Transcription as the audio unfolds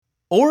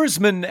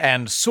Oarsmen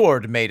and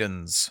sword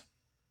maidens,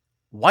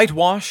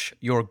 whitewash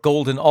your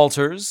golden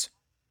altars,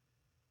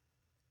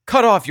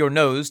 cut off your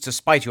nose to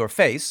spite your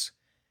face,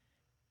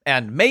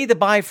 and may the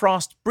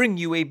Bifrost bring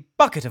you a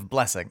bucket of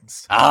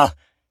blessings. Ah,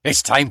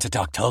 it's time to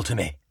talk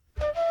Tull-to-me.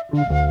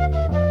 You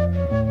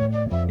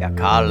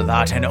call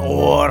that an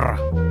oar?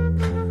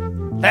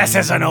 This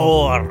is an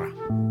oar.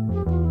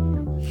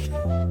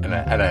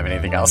 I don't have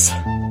anything else.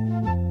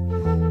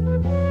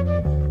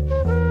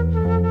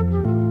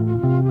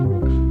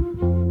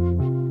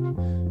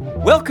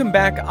 Welcome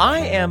back. I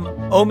am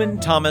Omen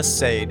Thomas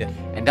Sade.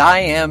 And I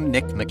am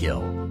Nick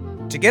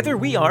McGill. Together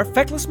we are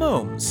Feckless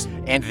Momes.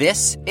 And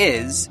this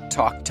is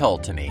Talk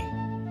Tull-to-me.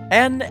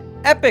 An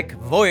epic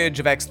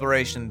voyage of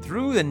exploration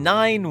through the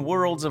 9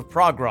 worlds of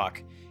prog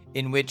rock,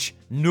 in which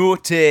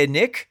Norte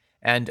Nick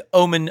and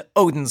Omen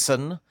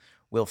Odinson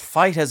will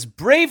fight as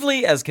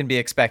bravely as can be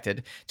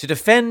expected to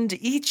defend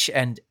each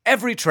and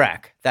every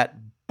track that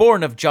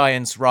Born of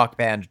Giants rock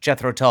band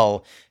Jethro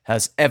Tull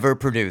has ever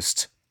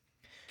produced.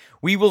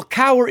 We will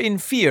cower in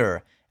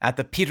fear at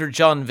the Peter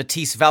John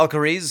Vitesse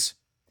Valkyries,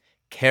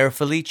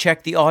 carefully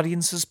check the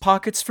audience's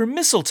pockets for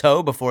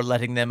mistletoe before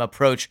letting them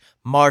approach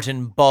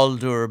Martin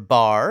Baldur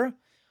Bar,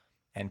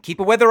 and keep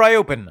a weather eye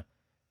open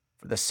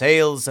for the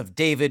sails of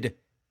David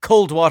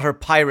Coldwater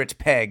Pirate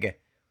Peg.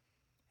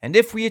 And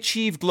if we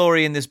achieve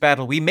glory in this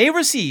battle, we may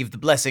receive the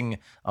blessing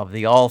of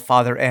the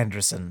All-Father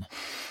Anderson,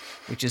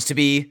 which is to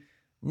be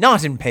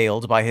not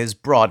impaled by his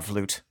broad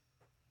flute.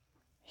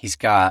 He's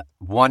got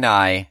one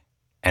eye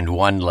and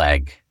one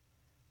leg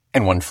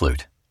and one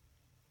flute.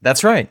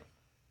 That's right.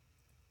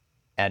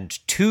 And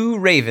 2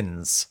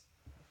 ravens.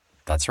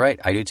 That's right,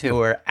 I do too.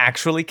 Who are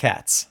actually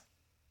cats.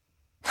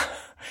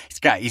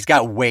 He's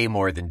got way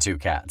more than 2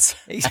 cats.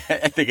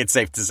 I think it's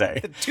safe to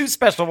say. 2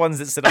 special ones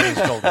that sit on his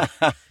shoulder.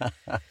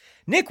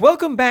 Nick,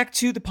 welcome back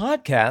to the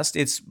podcast.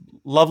 It's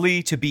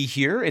lovely to be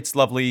here. It's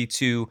lovely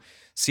to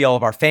see all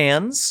of our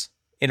fans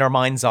in our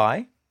mind's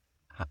eye.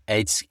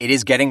 It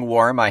is getting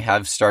warm. I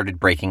have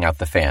started breaking out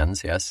the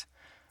fans, yes.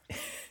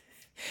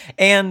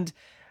 And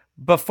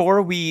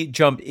before we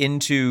jump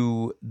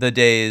into the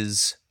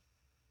day's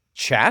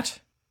chat,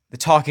 the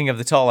talking of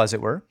the Tull, as it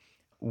were,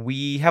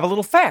 we have a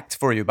little fact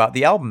for you about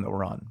the album that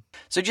we're on.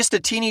 So just a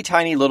teeny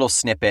tiny little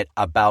snippet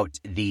about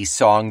the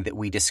song that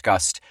we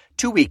discussed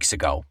 2 weeks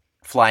ago,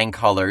 Flying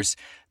Colors.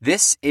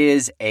 This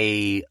is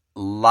a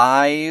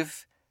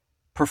live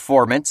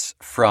performance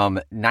from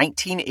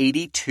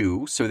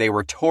 1982, so they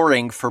were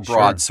touring for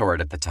Broadsword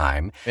at the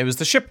time. It was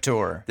the ship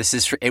tour.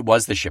 It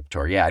was the ship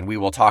tour, yeah, and we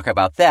will talk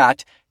about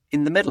that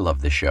in the middle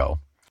of the show.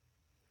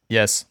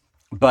 Yes.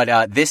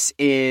 But this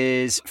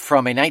is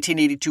from a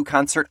 1982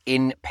 concert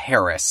in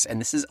Paris, and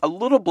this is a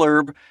little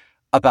blurb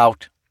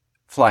about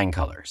Flying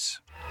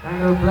Colors. I'm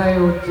going to play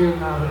a tune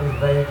now that is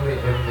vaguely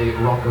in the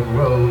rock and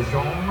roll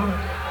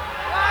genre.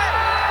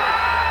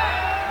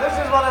 This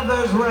is one of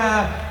those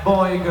rare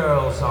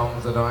boy-girl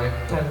songs that I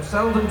tend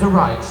seldom to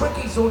write.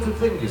 Tricky sort of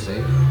thing, you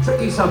see.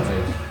 Tricky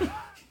subject.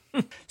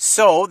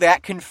 So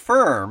that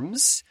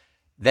confirms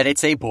that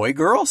it's a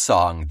boy-girl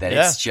song, that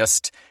it's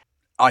just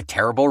a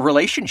terrible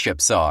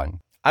relationship song.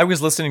 I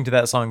was listening to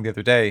that song the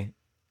other day,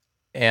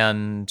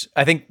 and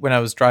I think when I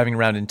was driving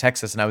around in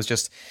Texas, and I was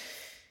just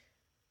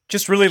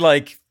really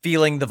like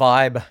feeling the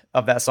vibe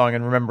of that song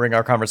and remembering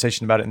our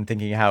conversation about it and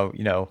thinking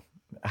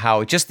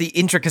how just the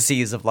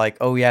intricacies of like,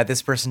 oh yeah,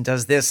 this person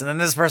does this, and then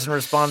this person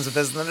responds with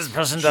this, and then this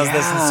person does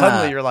this, and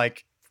suddenly you're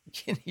like,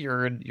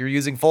 you're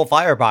using full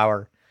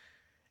firepower,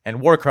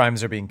 and war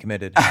crimes are being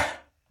committed.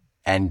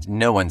 And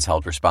no one's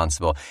held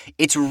responsible.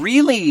 It's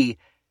really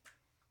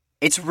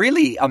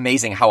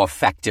amazing how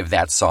effective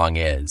that song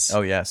is.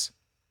 Oh, yes.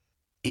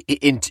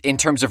 In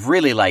terms of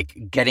really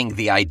like getting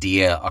the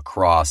idea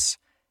across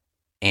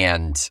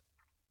and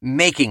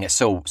making it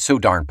so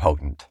darn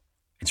potent.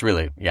 It's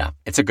really,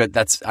 it's a good,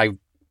 I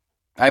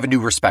have a new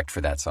respect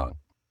for that song.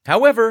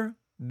 However,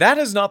 that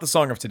is not the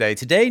song of today.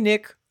 Today,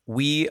 Nick,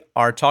 we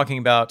are talking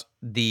about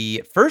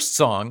the first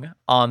song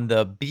on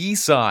the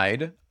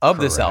B-side of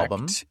this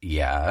album.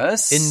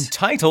 Yes.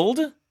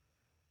 Entitled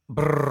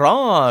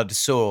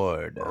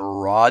Broadsword.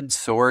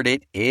 Broadsword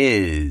it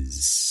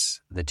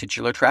is. The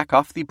titular track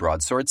off the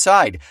Broadsword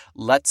side.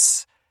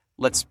 Let's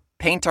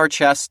paint our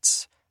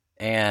chests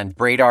and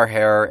braid our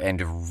hair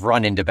and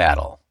run into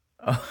battle.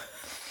 Oh,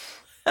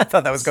 I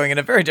thought that was going in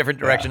a very different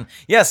direction.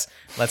 Yeah. Yes,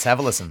 let's have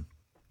a listen.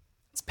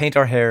 Let's paint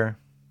our hair,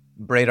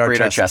 braid our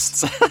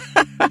chests.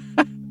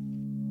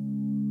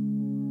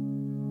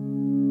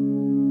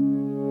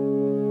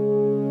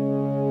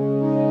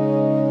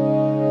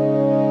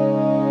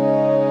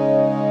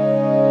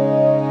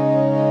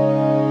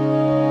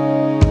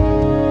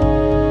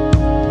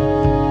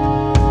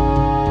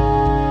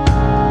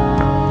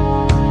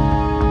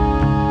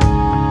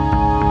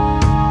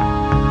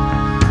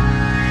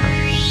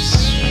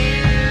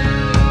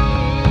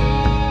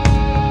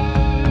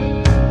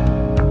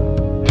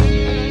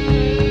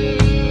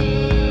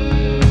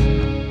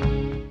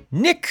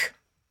 Nick.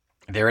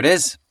 There it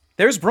is.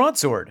 There's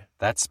Broadsword.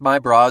 That's my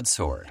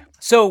broadsword.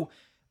 So,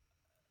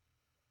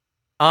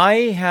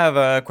 I have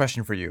a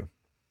question for you.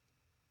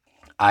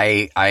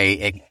 I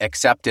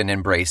accept and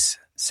embrace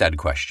said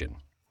question.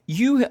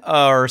 You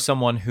are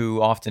someone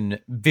who often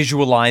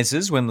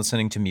visualizes when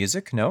listening to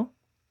music, no?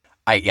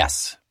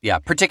 Yes. Yeah,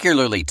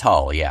 particularly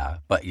Tull, yeah,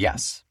 but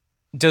yes.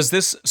 Does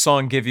this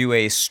song give you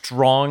a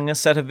strong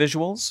set of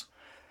visuals?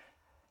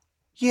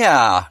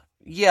 Yeah.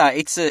 Yeah,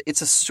 it's a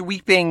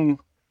sweeping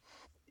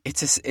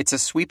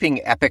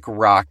epic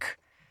rock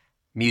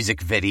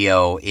music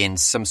video in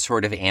some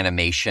sort of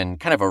animation,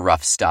 kind of a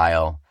rough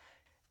style.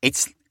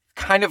 It's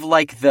kind of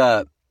like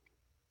the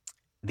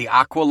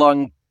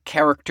Aqualung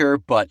character,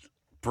 but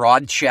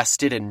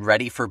broad-chested and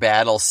ready for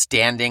battle,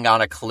 standing on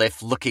a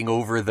cliff, looking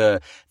over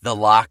the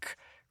loch,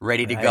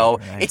 ready to go.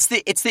 Right.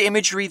 It's the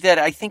imagery that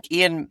I think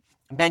Ian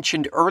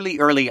mentioned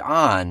early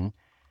on.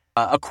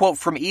 A quote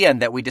from Ian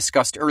that we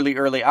discussed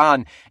early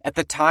on. At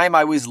the time,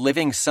 I was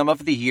living some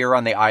of the year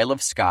on the Isle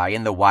of Skye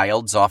in the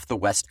wilds off the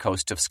west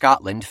coast of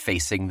Scotland,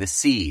 facing the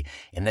sea.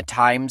 In the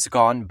times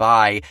gone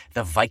by,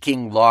 the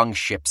Viking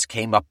longships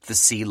came up the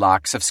sea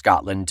locks of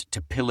Scotland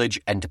to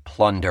pillage and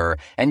plunder,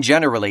 and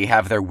generally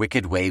have their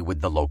wicked way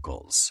with the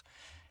locals.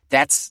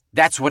 That's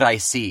what I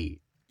see.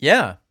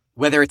 Yeah.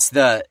 Whether it's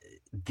the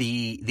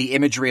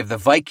imagery of the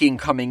Viking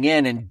coming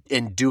in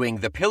and doing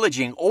the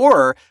pillaging,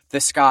 or the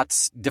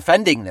Scots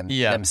defending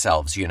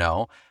themselves, you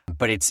know.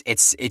 But it's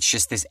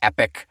just this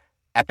epic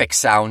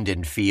sound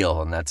and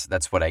feel, and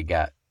that's what I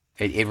get.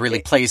 It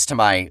really plays to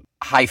my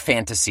high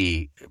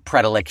fantasy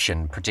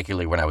predilection,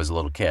 particularly when I was a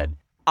little kid.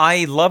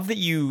 I love that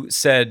you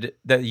said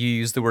that you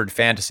used the word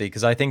fantasy,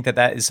 because I think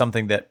that is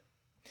something that's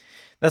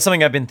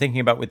something I've been thinking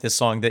about with this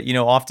song, that, you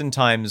know,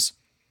 oftentimes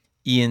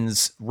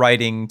Ian's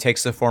writing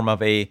takes the form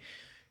of a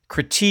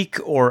critique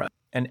or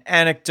an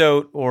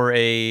anecdote or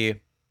a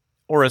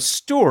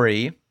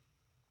story,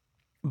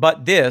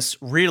 but this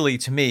really,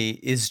 to me,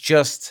 is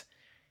just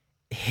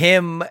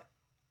him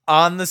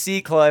on the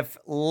sea cliff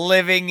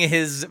living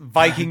his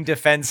Viking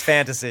defense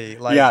fantasy,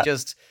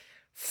 just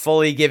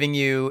fully giving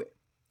you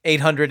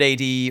 800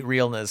 AD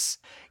realness.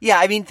 Yeah,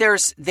 I mean,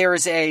 there's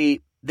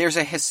a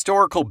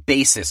historical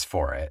basis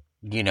for it.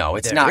 You know,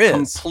 it's not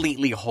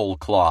completely whole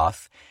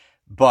cloth,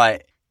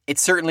 but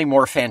it's certainly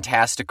more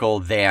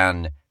fantastical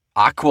than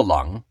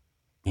Aqualung,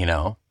 you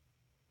know?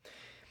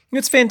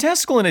 It's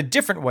fantastical in a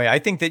different way. I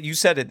think that you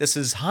said it. This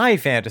is high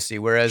fantasy,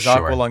 whereas Sure.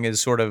 Aqualung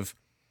is sort of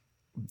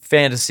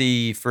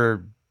fantasy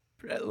for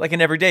like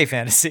an everyday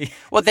fantasy.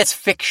 Well, that's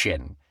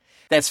fiction.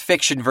 That's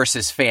fiction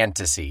versus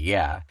fantasy,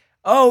 yeah.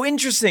 Oh,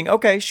 interesting.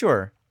 Okay,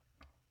 sure.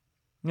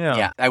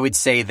 Yeah, I would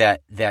say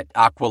that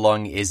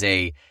Aqualung is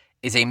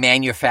a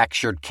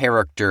manufactured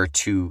character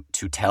to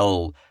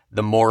tell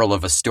the moral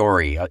of a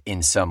story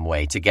in some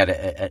way, to get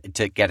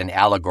an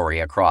allegory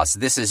across.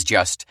 This is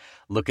just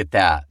look at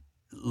that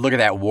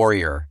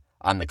warrior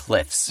on the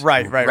cliffs,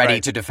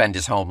 ready to defend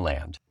his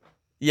homeland.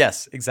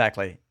 Yes,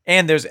 exactly.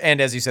 And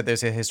as you said,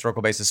 there's a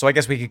historical basis. So I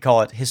guess we could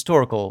call it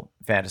historical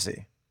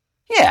fantasy.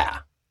 Yeah.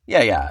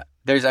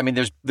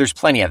 There's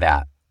plenty of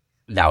that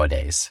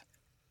nowadays.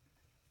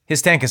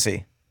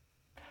 Histantasy.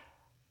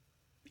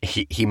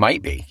 He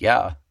might be,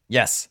 yeah.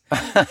 Yes.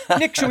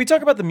 Nick, should we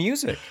talk about the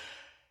music?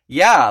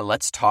 Yeah,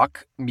 let's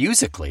talk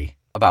musically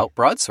about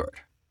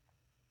Broadsword.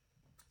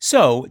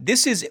 So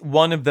this is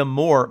one of the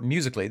more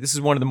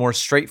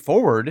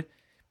straightforward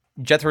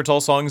Jethro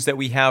Tull songs that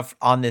we have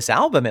on this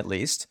album, at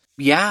least.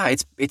 Yeah,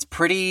 it's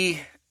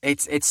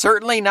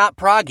certainly not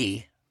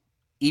proggy.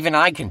 Even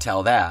I can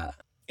tell that.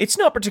 It's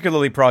not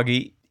particularly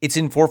proggy. It's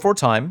in 4/4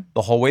 time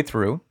the whole way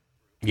through.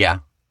 Yeah.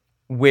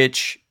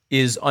 Which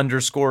is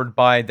underscored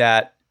by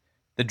the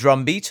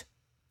drum beat.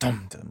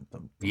 Dum, dum,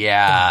 dum,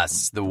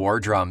 yes, the war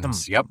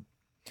drums. Yep.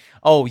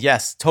 Oh,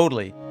 yes,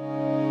 totally.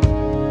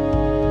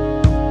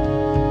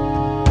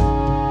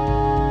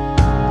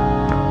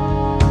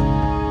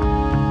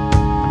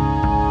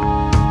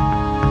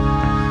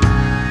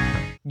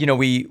 You know,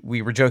 we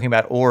were joking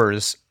about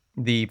oars.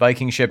 The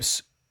Viking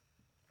ships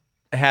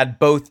had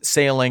both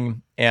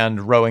sailing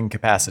and rowing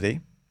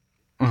capacity.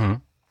 Mm-hmm.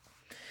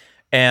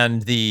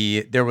 And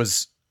there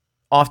was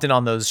often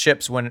on those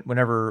ships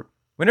whenever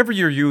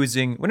your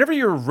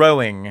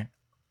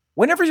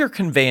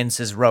conveyance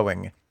is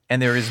rowing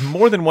and there is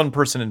more than one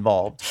person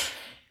involved,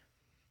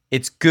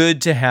 it's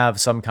good to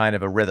have some kind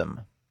of a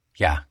rhythm.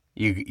 Yeah.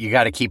 You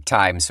got to keep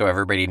time so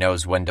everybody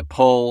knows when to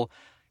pull,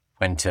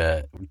 when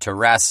to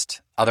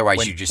rest. Otherwise,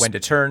 when to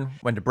turn,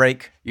 when to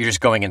break. You're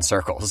just going in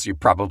circles. You're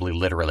probably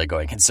literally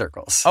going in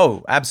circles.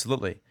 Oh,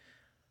 absolutely.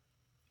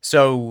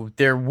 So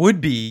there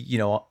would be, you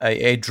know,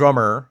 a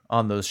drummer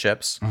on those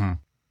ships. Mm-hmm.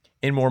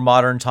 In more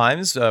modern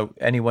times,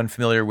 anyone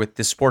familiar with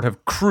the sport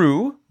of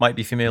crew might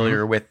be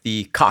familiar with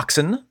the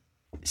coxswain.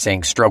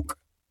 Saying stroke,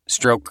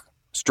 stroke,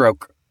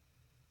 stroke,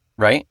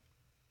 right?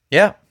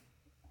 Yeah.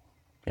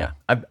 Yeah.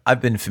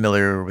 I've been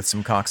familiar with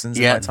some coxswains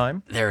in my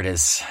time. There it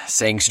is.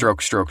 Saying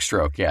stroke, stroke,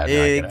 stroke. Yeah.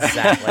 No,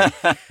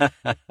 exactly.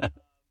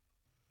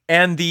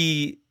 And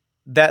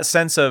that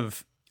sense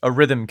of a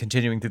rhythm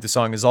continuing through the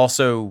song is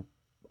also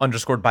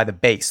underscored by the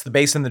bass. The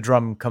bass and the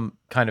drum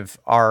kind of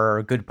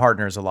are good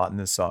partners a lot in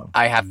this song.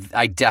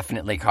 I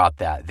definitely caught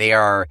that.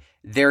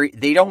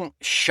 They don't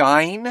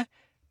shine,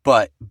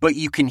 but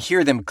you can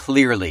hear them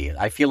clearly.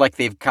 I feel like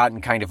they've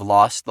gotten kind of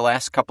lost the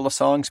last couple of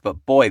songs,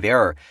 but boy,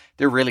 they're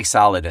really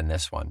solid in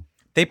this one.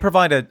 They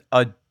provide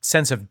a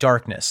sense of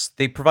darkness.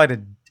 They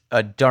provide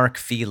a dark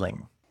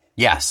feeling.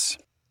 Yes.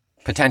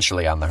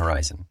 Potentially on the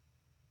horizon.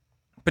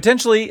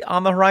 Potentially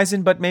on the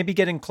horizon, but maybe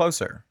getting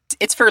closer.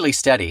 It's fairly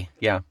steady,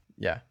 yeah.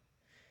 Yeah.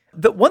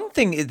 The one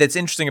thing that's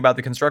interesting about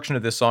the construction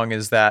of this song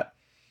is that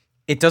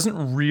it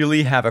doesn't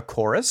really have a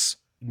chorus.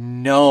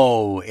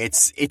 No,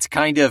 it's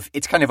kind of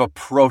a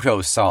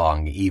proto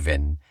song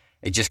even.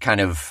 It just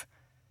kind of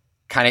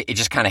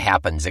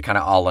happens. It kind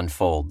of all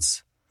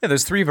unfolds. Yeah,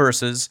 there's 3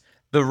 verses.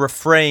 The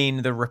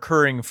refrain, the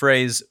recurring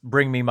phrase,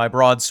 "Bring me my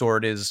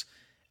broadsword," is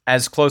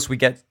as close we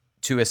get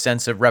to a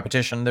sense of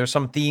repetition. There's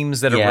some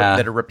themes that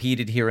are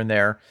repeated here and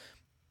there,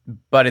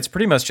 but it's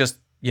pretty much just,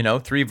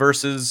 3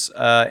 verses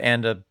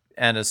and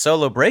a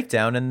solo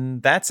breakdown,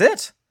 and that's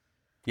it.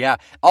 Yeah.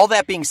 All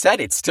that being said,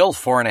 it's still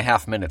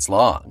 4.5 minutes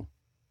long.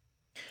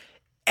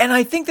 And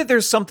I think that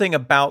there's something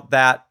about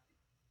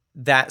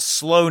that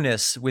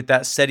slowness with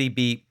that steady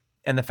beat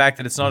and the fact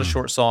that it's not a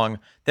short song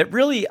that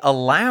really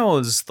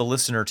allows the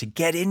listener to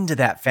get into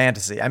that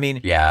fantasy. I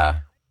mean, yeah.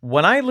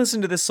 When I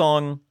listen to this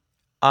song,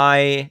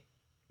 I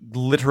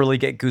literally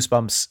get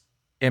goosebumps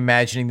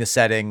imagining the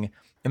setting,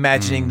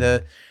 imagining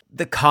the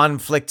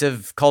conflict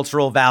of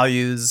cultural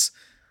values.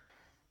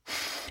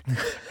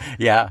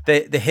 Yeah.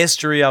 The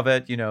history of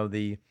it,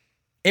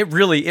 it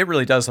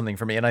really does something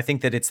for me. And I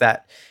think that it's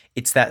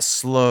that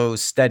slow,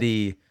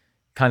 steady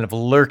kind of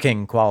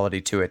lurking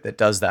quality to it that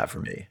does that for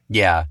me.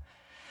 Yeah.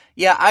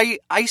 Yeah,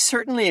 I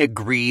certainly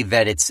agree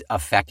that it's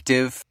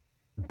effective,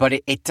 but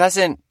it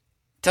doesn't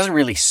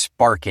really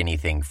spark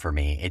anything for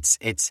me.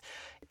 It's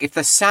if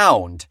the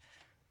sound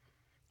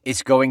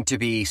is going to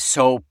be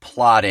so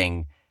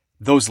plodding,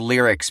 those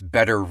lyrics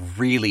better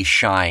really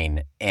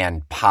shine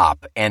and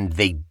pop, and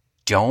they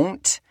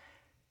don't.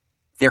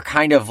 They're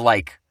kind of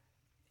like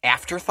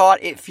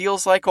afterthought, it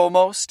feels like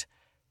almost.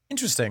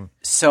 Interesting.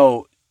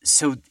 So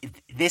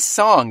this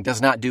song does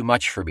not do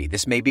much for me.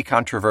 This may be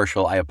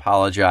controversial. I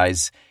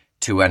apologize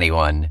to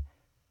anyone.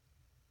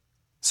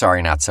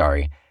 Sorry, not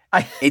sorry.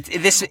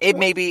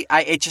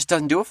 It just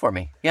doesn't do it for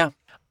me. Yeah.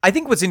 I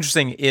think what's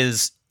interesting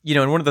is,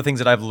 and one of the things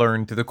that I've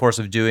learned through the course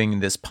of doing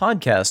this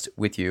podcast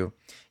with you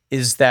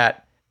is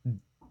that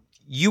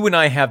you and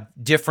I have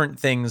different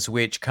things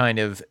which kind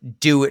of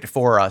do it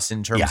for us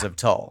in terms of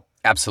Tull.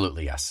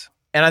 Absolutely, yes.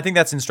 And I think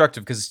that's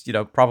instructive because,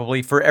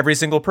 probably for every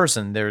single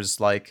person,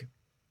 there's like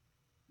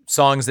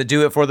songs that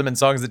do it for them and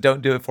songs that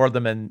don't do it for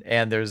them.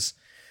 And there's,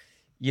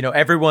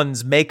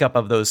 everyone's makeup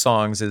of those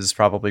songs is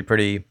probably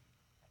pretty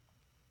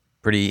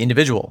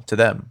individual to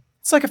them.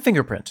 It's like a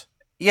fingerprint.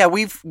 Yeah,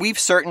 we've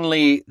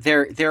certainly,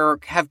 there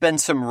have been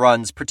some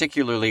runs,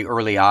 particularly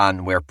early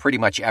on, where pretty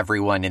much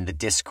everyone in the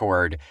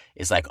Discord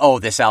is like, oh,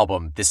 this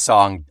album, this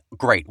song,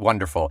 great,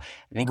 wonderful.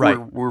 I think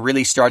we're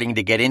really starting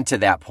to get into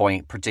that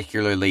point,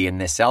 particularly in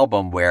this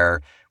album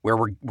where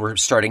we're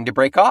starting to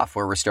break off,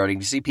 where we're starting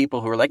to see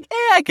people who are like,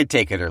 I could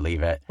take it or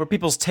leave it. Where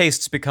people's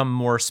tastes become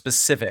more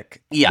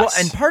specific. Yes. Well,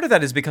 and part of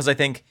that is because I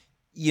think,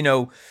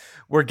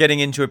 we're getting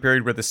into a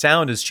period where the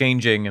sound is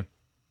changing.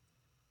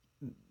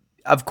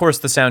 Of course,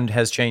 the sound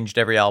has changed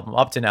every album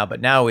up to now, but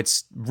now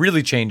it's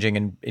really changing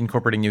and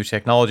incorporating new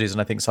technologies,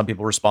 and I think some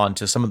people respond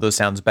to some of those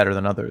sounds better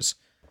than others.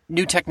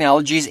 New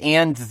technologies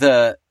and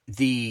the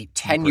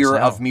tenure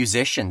of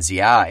musicians,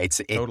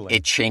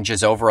 it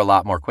changes over a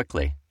lot more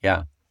quickly,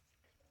 yeah.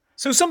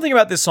 So something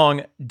about this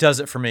song does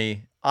it for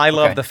me. I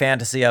love the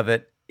fantasy of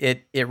it.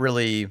 It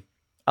really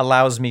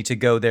allows me to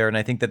go there, and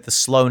I think that the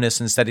slowness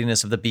and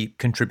steadiness of the beat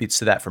contributes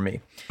to that for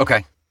me.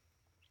 Okay.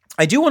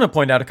 I do want to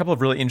point out a couple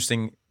of really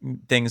interesting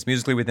things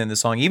musically within the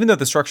song, even though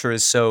the structure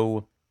is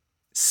so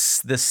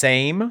the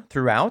same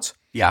throughout.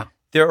 Yeah.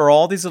 There are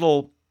all these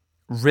little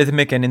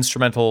rhythmic and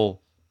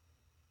instrumental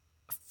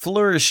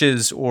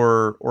flourishes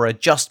or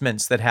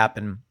adjustments that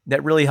happen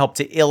that really help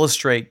to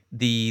illustrate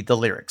the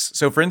lyrics.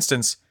 So for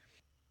instance,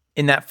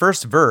 in that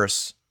first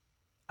verse,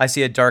 I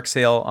see a dark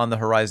sail on the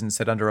horizon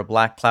set under a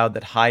black cloud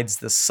that hides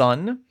the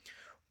sun.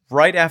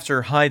 Right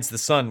after hides the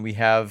sun, we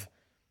have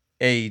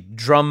a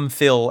drum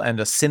fill and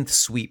a synth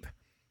sweep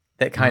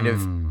that kind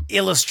of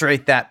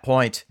illustrate that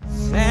point.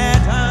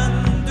 Set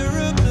under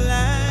a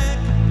black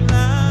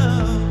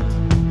cloud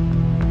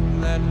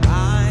that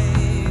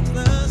hides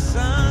the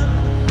sun.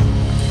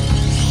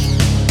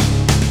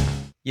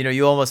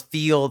 You almost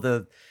feel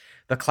the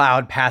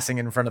cloud passing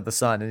in front of the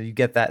sun, and you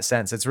get that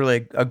sense. It's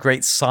really a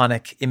great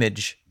sonic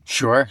image.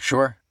 Sure.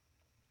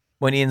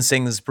 When Ian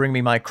sings "Bring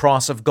Me My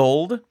Cross of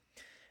Gold,"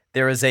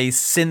 there is a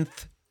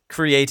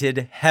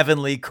synth-created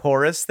heavenly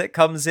chorus that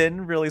comes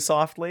in really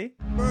softly.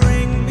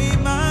 Bring me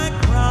my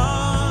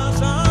cross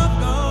of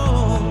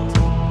gold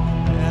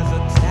as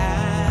a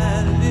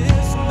talisman.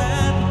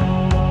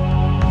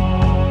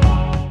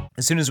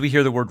 As soon as we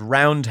hear the word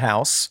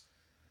roundhouse,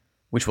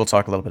 which we'll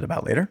talk a little bit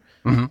about later,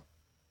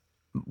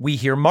 we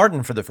hear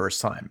Martin for the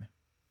first time.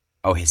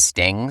 Oh, his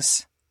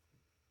stings?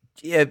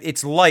 Yeah,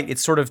 it's light.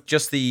 It's sort of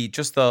just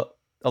a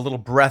little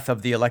breath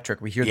of the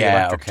electric. We hear the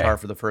electric guitar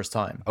for the first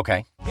time.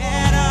 Okay.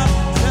 Get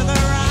up to the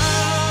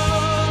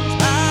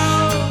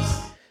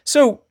roundhouse.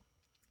 So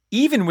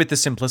even with the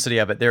simplicity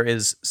of it, there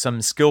is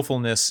some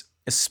skillfulness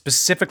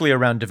specifically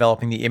around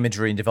developing the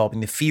imagery and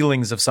developing the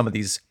feelings of some of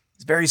these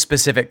very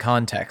specific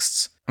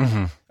contexts.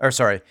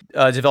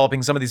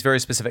 Developing some of these very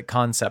specific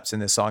concepts in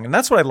this song. And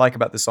that's what I like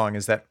about this song,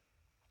 is that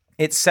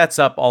it sets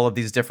up all of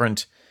these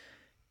different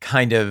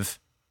kind of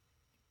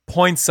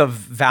points of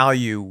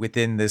value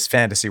within this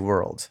fantasy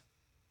world.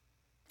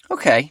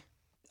 Okay.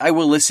 I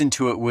will listen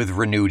to it with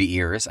renewed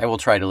ears. I will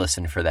try to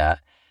listen for that.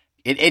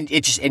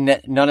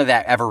 None of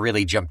that ever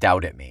really jumped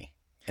out at me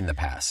in the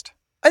past.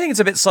 I think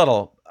it's a bit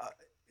subtle.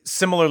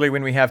 Similarly,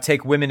 when we have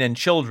Take Women and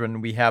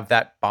Children, we have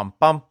that bum,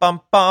 bum, bum,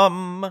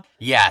 bum.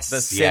 Yes. The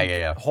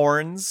synth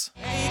horns.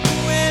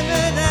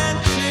 Women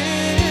and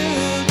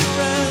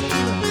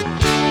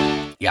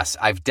children. Yes,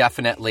 I've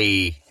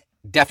definitely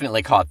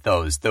caught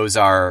those. Those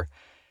are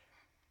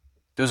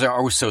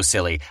oh so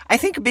silly. I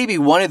think maybe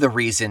one of the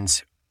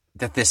reasons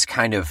that this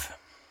kind of,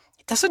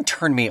 it doesn't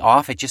turn me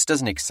off, it just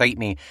doesn't excite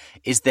me,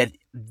 is that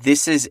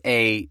this is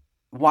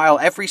while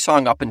every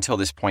song up until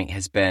this point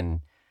has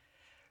been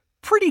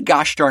pretty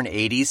gosh darn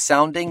 80s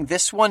sounding,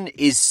 this one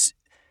is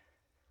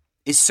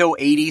so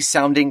 80s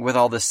sounding with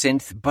all the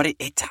synth, but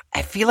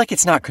I feel like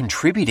it's not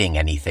contributing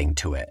anything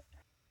to it.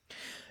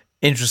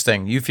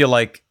 Interesting. You feel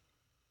like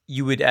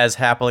you would as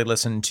happily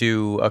listen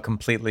to a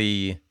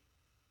completely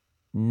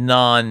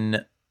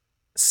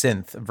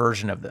non-synth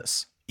version of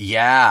this.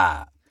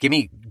 Yeah.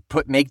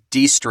 Make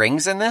D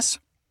strings in this?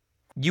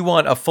 You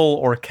want a full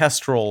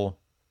orchestral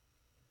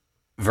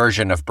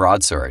version of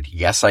Broadsword.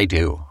 Yes, I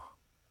do.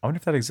 I wonder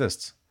if that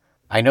exists.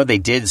 I know they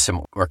did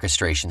some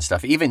orchestration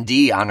stuff. Even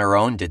Dee on her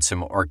own did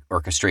some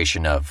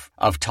orchestration of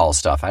Tull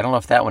stuff. I don't know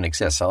if that one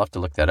exists. I'll have to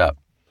look that up.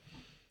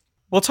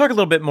 We'll talk a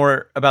little bit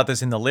more about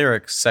this in the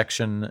lyrics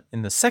section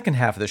in the second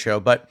half of the show,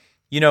 but,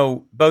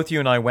 both you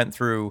and I went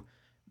through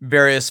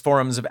various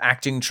forms of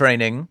acting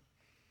training,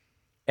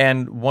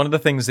 and one of the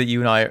things that you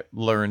and I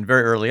learned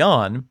very early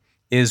on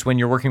is when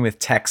you're working with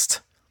text,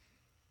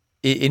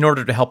 in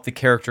order to help the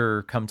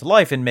character come to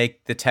life and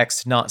make the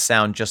text not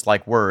sound just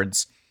like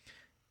words,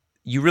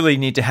 you really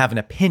need to have an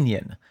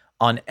opinion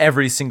on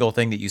every single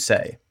thing that you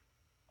say.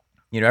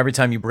 Every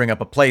time you bring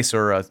up a place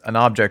or an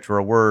object or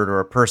a word or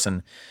a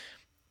person,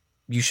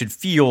 you should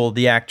feel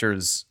the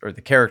actor's or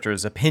the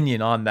character's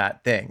opinion on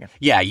that thing.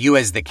 Yeah, you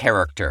as the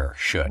character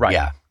should. Right.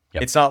 Yeah.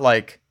 Yep. It's not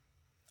like,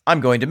 I'm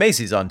going to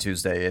Macy's on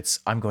Tuesday. It's,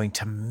 I'm going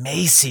to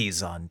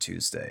Macy's on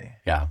Tuesday.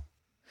 Yeah.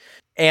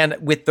 And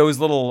with those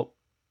little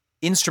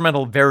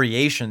instrumental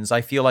variations,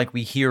 I feel like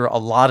we hear a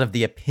lot of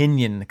the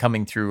opinion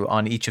coming through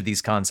on each of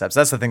these concepts.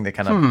 That's the thing that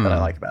that I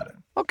like about it.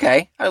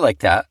 Okay, I like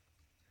that.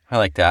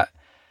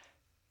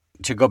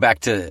 To go back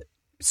to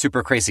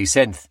Super Crazy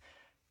Synth,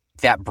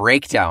 that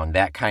breakdown,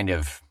 that kind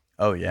of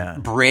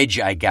bridge,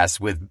 I guess,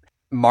 with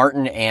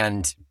Martin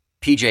and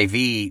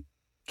PJV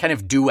kind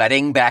of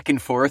duetting back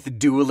and forth,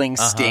 dueling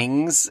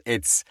stings.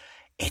 It's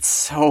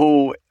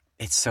so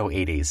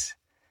 80s.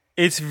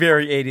 It's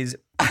very 80s.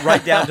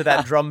 Right down to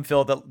that drum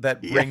fill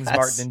that brings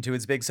Martin into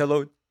his big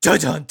solo.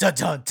 Dun-dun,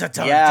 dun-dun,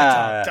 dun-dun,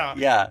 yeah, dun-dun.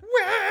 yeah.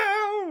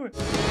 Wow!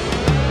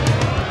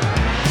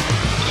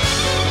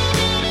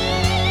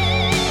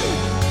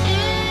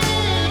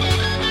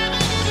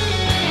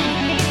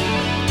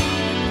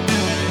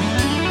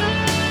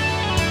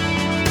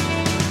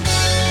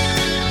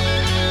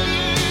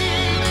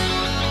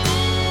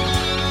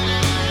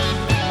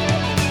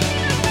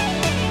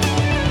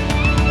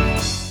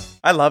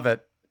 I love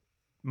it.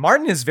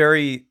 Martin is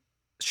very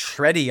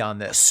shreddy on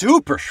this.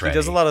 Super shreddy. He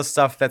does a lot of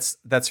stuff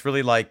that's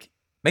really like,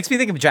 makes me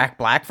think of Jack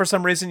Black for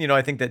some reason.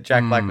 I think that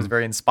Jack Black was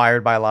very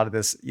inspired by a lot of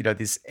this,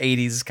 these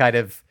 80s kind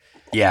of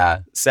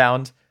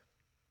sound.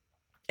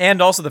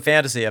 And also the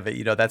fantasy of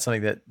it, that's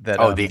something that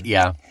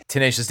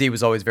Tenacious D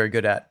was always very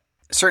good at.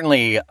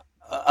 Certainly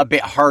a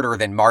bit harder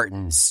than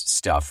Martin's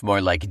stuff,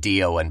 more like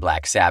Dio and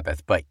Black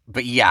Sabbath. But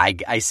yeah,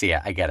 I see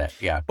it. I get it.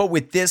 Yeah. But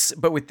with this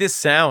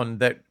sound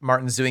that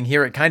Martin's doing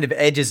here, it kind of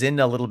edges in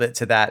a little bit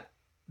to that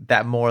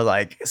more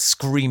like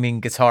screaming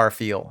guitar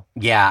feel.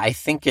 Yeah, I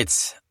think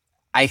it's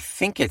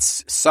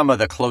some of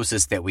the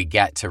closest that we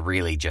get to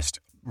really just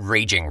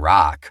raging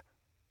rock.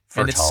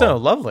 And it's so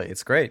lovely.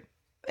 It's great.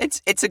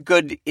 It's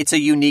a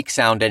unique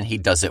sound, and he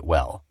does it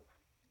well.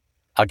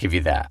 I'll give you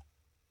that.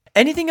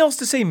 Anything else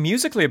to say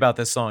musically about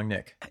this song,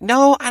 Nick?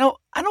 No, I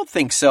don't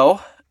think so.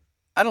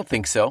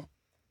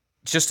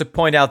 Just to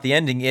point out the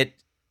ending, it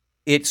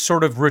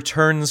sort of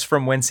returns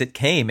from whence it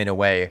came in a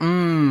way,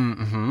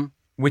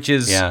 which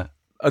is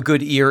a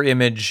good ear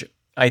image,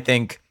 I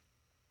think,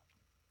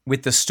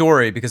 with the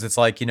story, because it's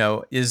like,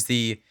 has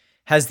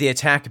the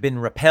attack been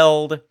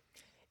repelled?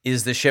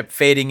 Is the ship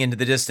fading into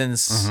the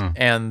distance,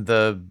 and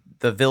the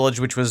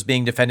village which was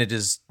being defended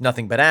is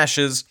nothing but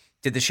ashes?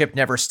 Did the ship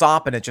never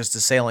stop and it just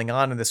is sailing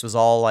on, and this was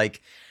all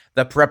like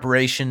the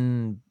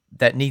preparation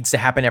that needs to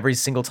happen every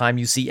single time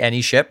you see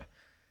any ship.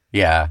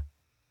 Yeah.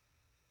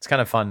 It's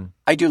kind of fun.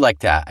 I do like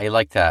that. I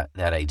like that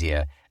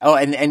idea. Oh,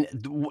 and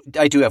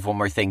I do have one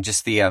more thing.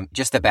 Just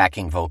the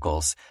backing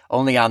vocals,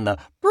 only on the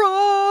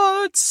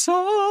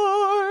broadsword.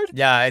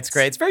 Yeah, it's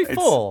great. It's very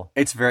full.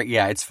 It's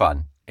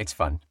fun. It's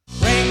fun.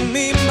 Bring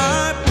me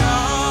my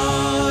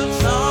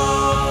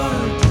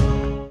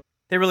broadsword.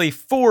 They really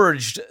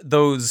forged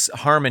those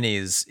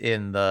harmonies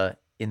in the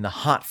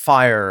hot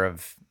fire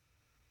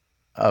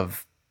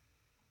of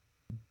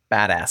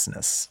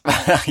badassness.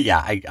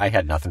 Yeah, I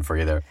had nothing for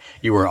you there.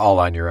 You were all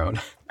on your own.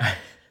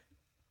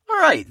 All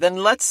right, then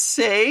let's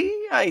say,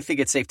 I think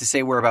it's safe to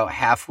say we're about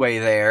halfway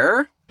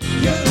there.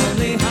 You're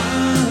only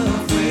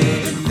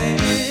halfway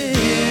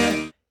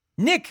there.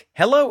 Nick,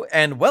 hello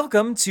and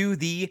welcome to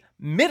the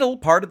middle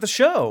part of the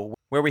show,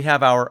 where we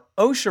have our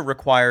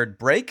OSHA-required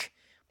break.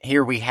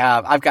 Here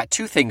I've got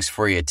two things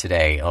for you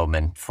today,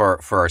 Omen, for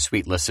our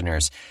sweet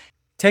listeners.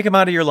 Take them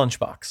out of your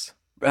lunchbox.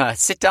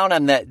 Sit down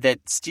on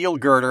that steel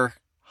girder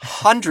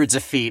hundreds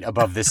of feet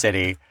above the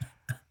city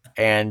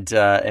and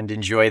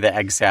enjoy the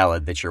egg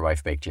salad that your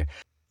wife baked you.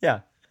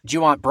 Yeah. Do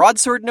you want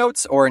broadsword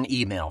notes or an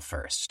email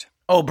first?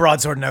 Oh,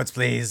 broadsword notes,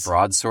 please.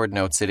 Broadsword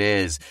notes it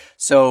is.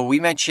 So we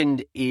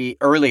mentioned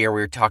earlier,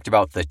 we talked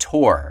about the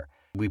tour.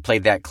 We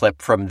played that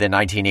clip from the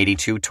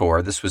 1982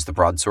 tour. This was the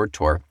Broadsword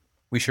tour.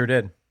 We sure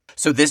did.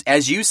 So this,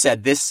 as you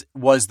said, this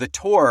was the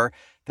tour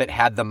that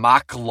had the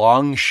Mach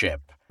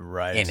Longship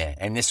in it.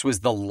 And this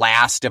was the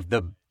last of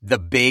the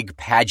big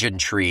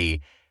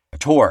pageantry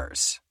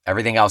tours.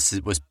 Everything else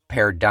was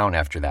pared down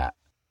after that.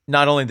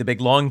 Not only the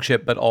big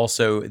longship, but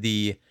also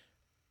the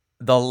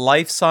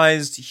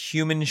life-sized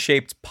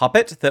human-shaped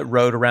puppet that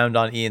rode around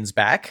on Ian's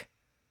back.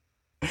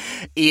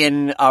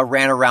 Ian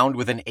ran around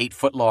with an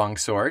 8-foot-long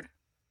sword.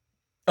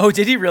 Oh,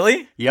 did he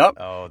really? Yep.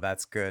 Oh,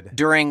 that's good.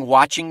 During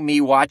Watching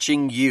Me,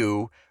 Watching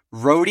You,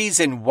 roadies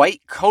in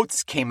white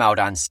coats came out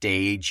on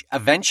stage,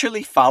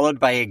 eventually followed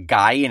by a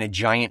guy in a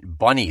giant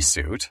bunny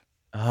suit.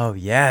 Oh,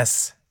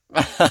 yes.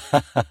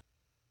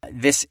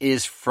 This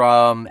is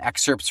from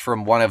excerpts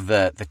from one of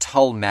the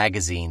Tull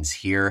magazines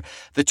here.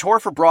 The tour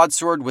for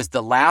Broadsword was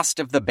the last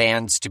of the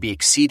bands to be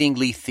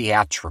exceedingly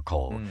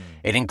theatrical.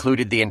 It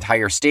included the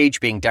entire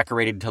stage being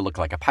decorated to look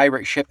like a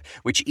pirate ship,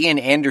 which Ian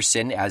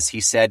Anderson, as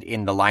he said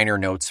in the liner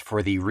notes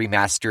for the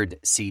remastered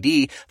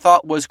CD,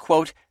 thought was,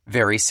 quote,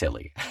 very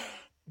silly.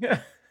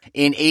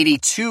 In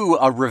 82,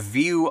 a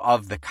review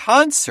of the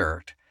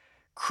concert,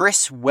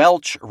 Chris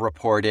Welch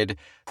reported,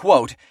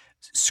 quote,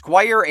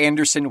 Squire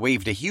Anderson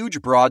waved a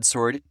huge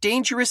broadsword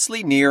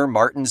dangerously near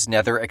Martin's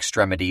nether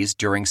extremities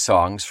during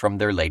songs from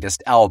their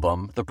latest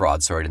album, The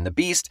Broadsword and the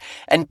Beast,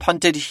 and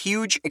punted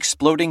huge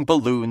exploding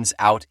balloons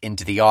out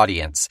into the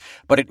audience.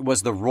 But it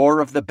was the roar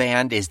of the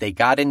band as they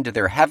got into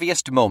their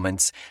heaviest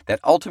moments that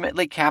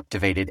ultimately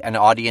captivated an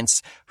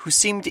audience who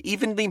seemed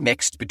evenly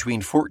mixed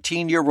between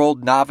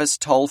 14-year-old novice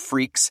Tull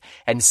freaks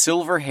and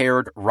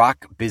silver-haired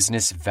rock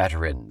business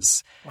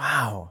veterans.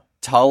 Wow.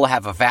 Tull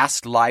have a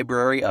vast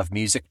library of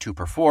music to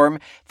perform.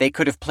 They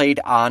could have played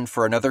on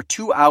for another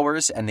 2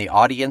 hours, and the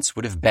audience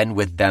would have been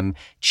with them,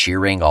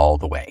 cheering all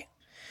the way.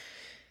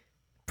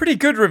 Pretty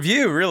good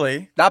review,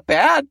 really. Not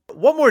bad.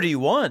 What more do you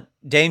want?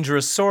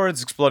 Dangerous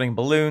swords, exploding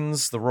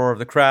balloons, the roar of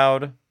the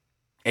crowd.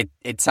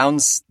 It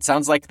sounds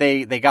like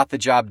they got the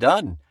job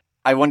done.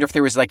 I wonder if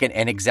there was like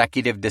an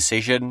executive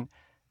decision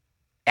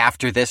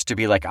after this to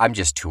be like, I'm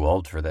just too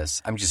old for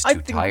this. I'm just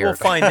too tired. I think we'll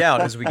find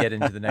out as we get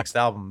into the next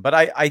album. But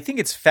I think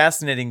it's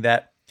fascinating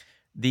that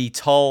the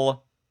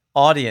Tull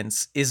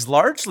audience is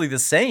largely the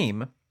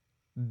same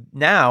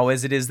now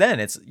as it is then.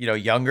 It's,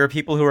 younger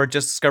people who are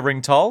just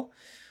discovering Tull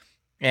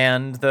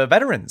and the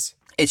veterans.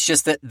 It's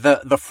just that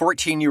the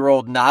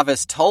 14-year-old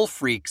novice Tull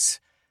freaks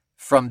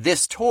from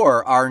this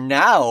tour are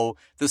now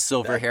the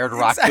silver-haired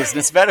rock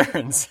business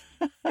veterans.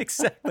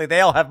 Exactly.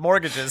 They all have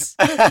mortgages.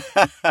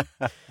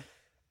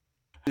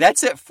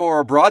 That's it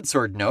for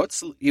Broadsword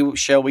Notes.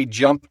 Shall we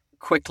jump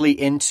quickly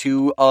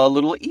into a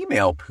little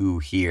email poo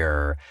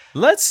here?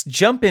 Let's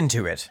jump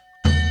into it.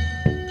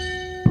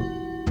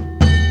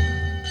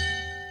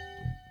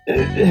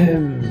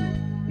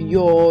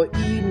 Your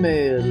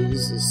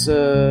emails,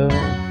 sir.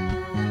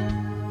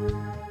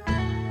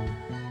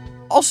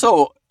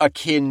 Also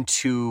akin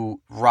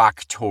to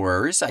rock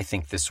tours, I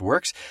think this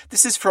works.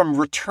 This is from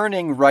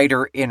returning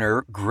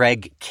writer-inner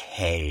Greg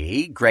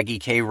K. Greggy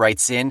K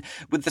writes in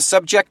with the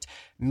subject,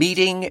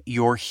 Meeting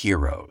Your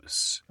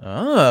Heroes.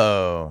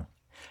 Oh.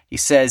 He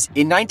says,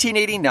 in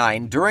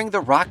 1989, during the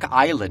Rock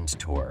Island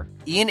tour,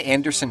 Ian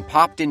Anderson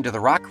popped into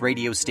the rock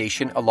radio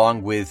station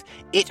along with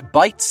It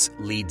Bites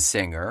lead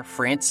singer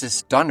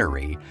Francis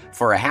Dunnery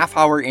for a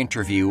half-hour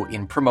interview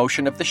in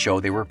promotion of the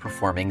show they were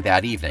performing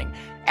that evening.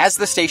 As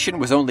the station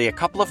was only a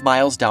couple of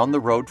miles down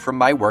the road from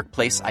my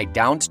workplace, I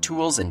downed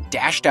tools and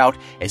dashed out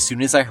as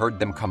soon as I heard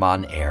them come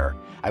on air.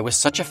 I was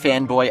such a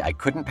fanboy, I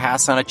couldn't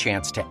pass on a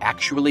chance to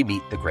actually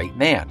meet the great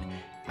man.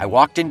 I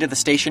walked into the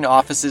station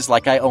offices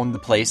like I owned the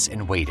place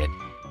and waited.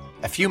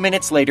 A few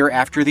minutes later,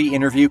 after the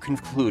interview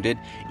concluded,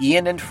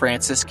 Ian and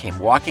Francis came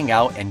walking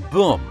out and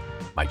boom,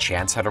 My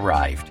chance had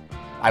arrived.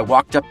 I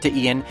walked up to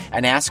Ian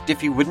and asked if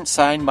he wouldn't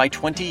sign my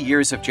 20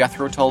 Years of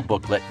Jethro Tull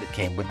booklet that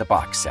came with the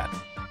box set.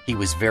 He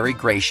was very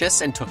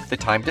gracious and took the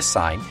time to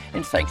sign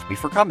and thanked me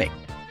for coming.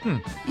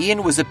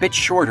 Ian was a bit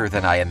shorter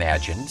than I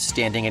imagined,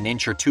 standing an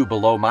inch or two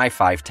below my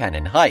 5'10"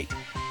 in height.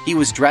 He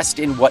was dressed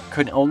in what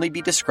could only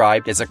be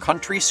described as a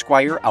country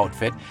squire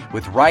outfit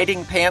with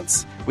riding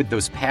pants with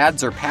those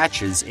pads or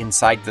patches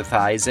inside the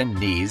thighs and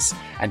knees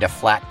and a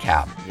flat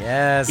cap.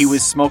 Yes. He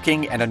was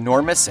smoking an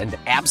enormous and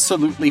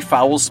absolutely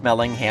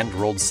foul-smelling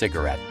hand-rolled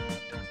cigarette.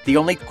 The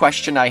only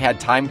question I had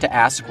time to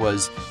ask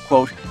was,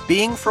 quote,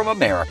 being from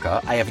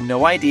America, I have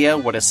no idea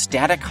what a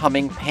static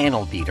humming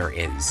panel beater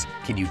is.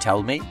 Can you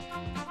tell me?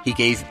 He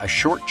gave a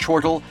short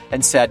chortle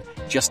and said,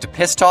 just a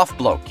pissed-off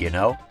bloke, you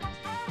know?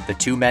 The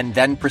two men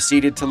then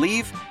proceeded to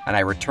leave, and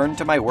I returned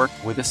to my work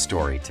with a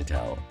story to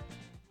tell.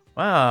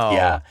 Wow.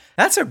 Yeah.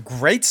 That's a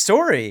great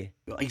story.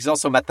 He's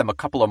also met them a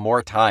couple of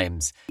more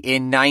times.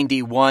 In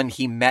 91,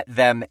 he met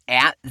them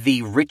at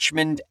the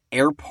Richmond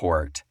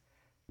airport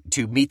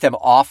to meet them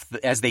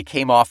as they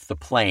came off the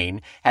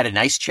plane. Had a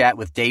nice chat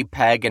with Dave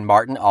Pegg and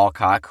Martin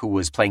Alcock, who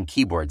was playing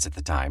keyboards at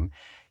the time.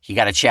 He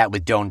got a chat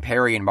with Doane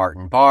Perry and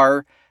Martin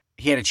Barr.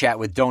 He had a chat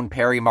with Doane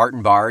Perry,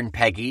 Martin Barr, and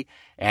Peggy,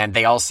 and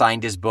they all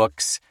signed his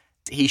books.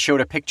 He showed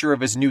a picture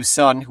of his new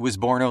son, who was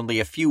born only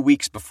a few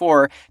weeks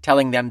before,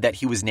 telling them that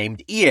he was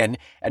named Ian,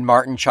 and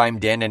Martin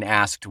chimed in and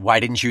asked, why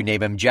didn't you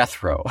name him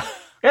Jethro?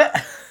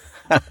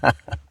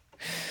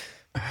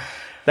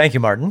 Thank you,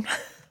 Martin.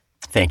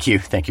 Thank you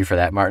for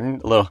that,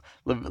 Martin. A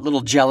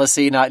little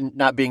jealousy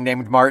not being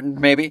named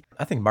Martin, maybe.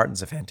 I think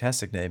Martin's a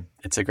fantastic name.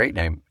 It's a great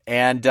name.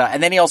 And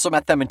then he also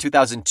met them in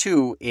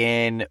 2002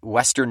 in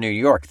Western New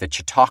York, the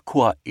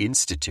Chautauqua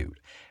Institute,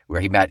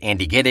 where he met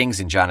Andy Giddings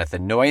and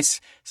Jonathan Noyce.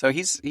 So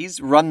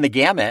he's run the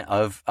gamut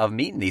of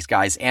meeting these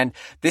guys. And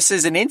this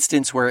is an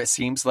instance where it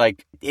seems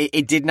like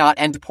it did not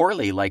end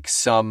poorly, like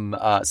some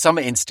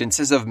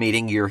instances of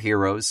meeting your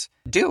heroes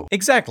do.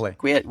 Exactly.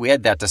 We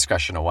had that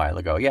discussion a while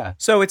ago, yeah.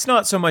 So it's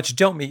not so much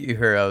don't meet your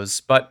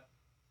heroes, but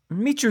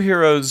meet your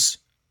heroes,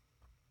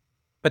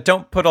 but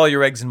don't put all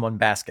your eggs in one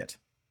basket.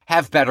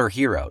 Have better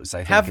heroes,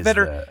 I think.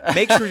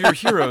 Make sure your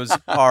heroes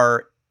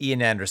are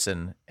Ian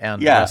Anderson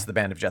and the rest of the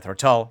band of Jethro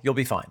Tull. You'll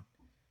be fine.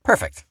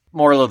 Perfect.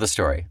 Moral of the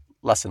story.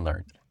 Lesson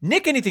learned.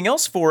 Nick, anything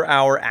else for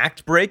our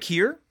act break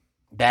here?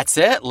 That's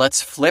it.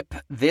 Let's flip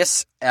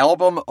this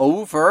album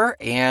over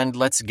and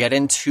let's get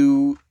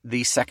into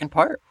the second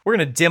part. We're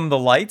going to dim the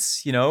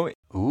lights,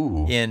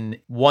 Ooh. in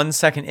 1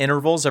 second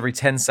intervals every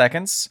 10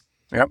 seconds.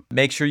 Yep.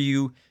 Make sure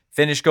you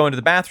finish going to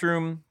the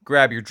bathroom,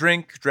 grab your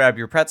drink, grab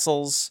your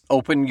pretzels.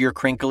 Open your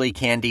crinkly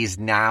candies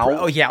now.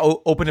 Oh, yeah.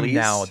 Open please. them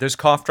now. There's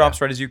cough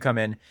drops right as you come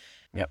in.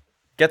 Yep.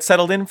 Get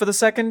settled in for the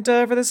second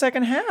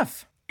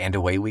half. And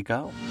away we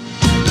go.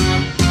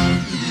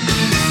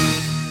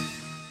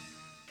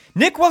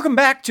 Nick, welcome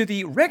back to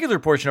the regular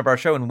portion of our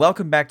show, and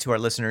welcome back to our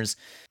listeners.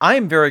 I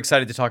am very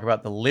excited to talk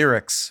about the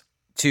lyrics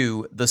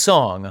to the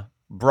song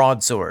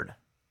Broadsword.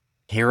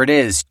 Here it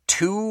is.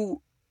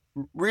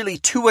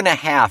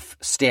 2.5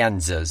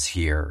 stanzas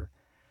here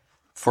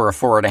for a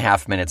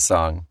 4.5 minute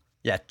song.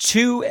 Yeah,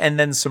 2 and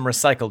then some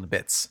recycled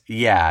bits.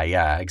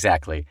 Yeah,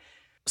 exactly.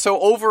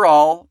 So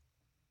overall,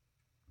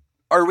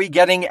 are we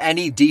getting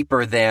any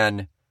deeper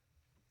than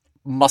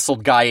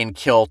muscled guy in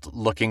kilt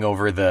looking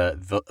over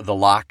the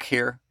lock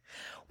here?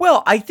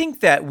 Well, I think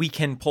that we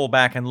can pull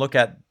back and look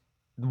at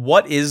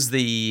what is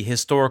the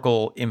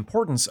historical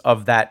importance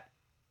of that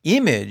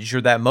image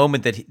or that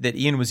moment that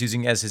Ian was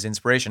using as his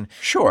inspiration.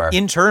 Sure.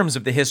 In terms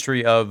of the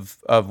history of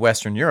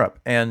Western Europe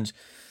and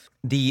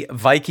the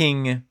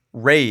Viking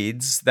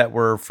raids that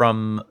were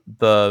from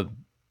the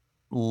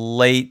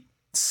late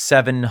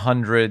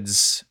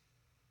 700s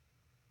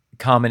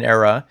Common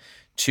Era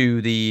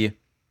to the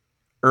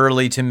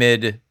early to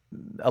mid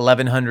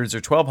 1100s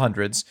or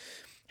 1200s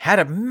had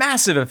a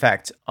massive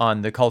effect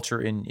on the culture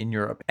in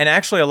Europe. And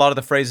actually a lot of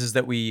the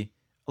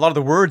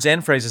words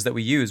and phrases that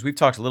we use, we've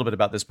talked a little bit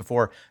about this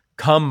before,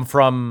 come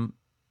from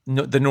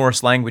the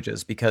Norse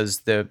languages because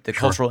the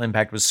cultural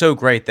impact was so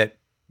great that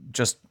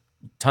just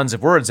tons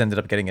of words ended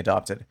up getting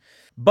adopted.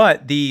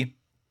 But it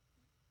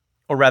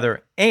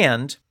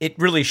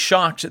really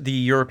shocked the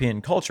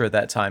European culture at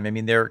that time. I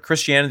mean,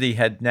 Christianity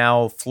had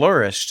now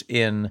flourished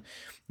in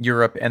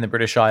Europe and the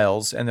British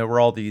Isles, and there were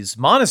all these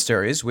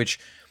monasteries, which,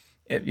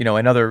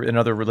 and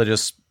other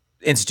religious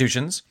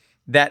institutions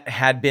that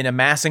had been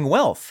amassing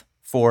wealth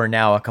for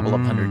now a couple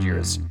of 100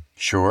 years.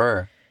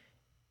 Sure.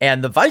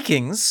 And the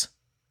Vikings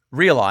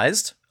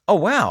realized, oh,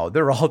 wow,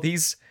 there are all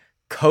these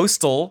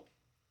coastal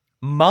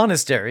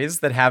monasteries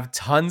that have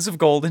tons of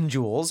gold and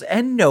jewels,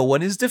 and no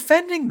one is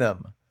defending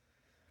them.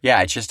 Yeah,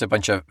 it's just a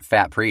bunch of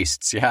fat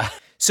priests, yeah.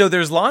 So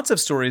there's lots of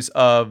stories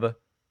of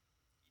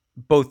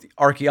both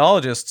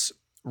archaeologists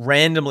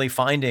randomly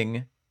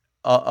finding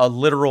a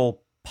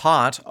literal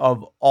pot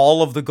of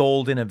all of the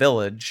gold in a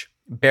village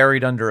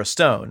buried under a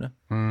stone.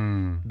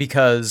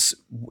 Because,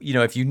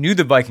 if you knew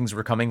the Vikings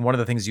were coming, one of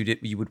the things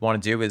you would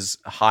want to do is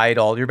hide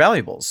all your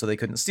valuables so they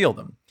couldn't steal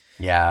them.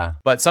 Yeah.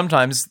 But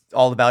sometimes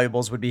all the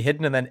valuables would be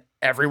hidden and then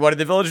everyone in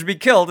the village would be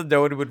killed and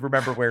no one would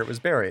remember where it was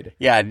buried.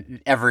 Yeah,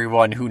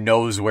 everyone who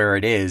knows where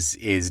it is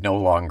no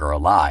longer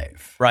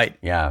alive. Right.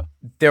 Yeah.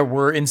 There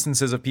were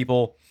instances of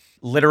people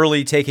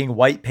literally taking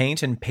white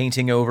paint and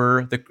painting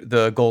over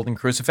the golden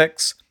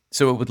crucifix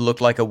so it would look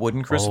like a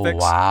wooden crucifix.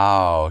 Oh,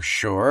 wow.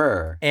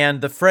 Sure.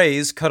 And the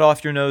phrase, cut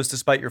off your nose to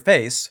spite your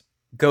face,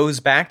 goes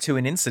back to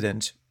an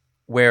incident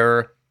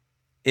where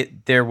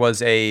there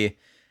was an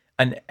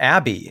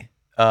abbey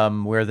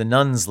where the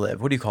nuns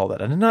live. What do you call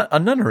that? A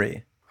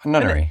nunnery. A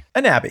nunnery.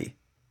 An abbey.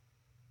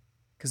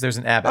 Because there's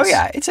an abbess. Oh,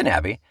 yeah. It's an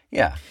abbey.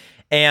 Yeah.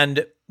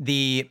 And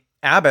the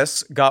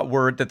abbess got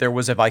word that there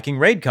was a Viking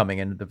raid coming,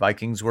 and the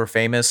Vikings were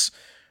famous,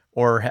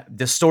 or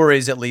the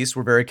stories at least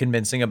were very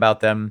convincing about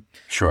them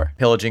Sure.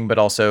 pillaging, but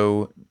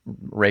also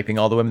raping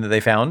all the women that they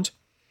found.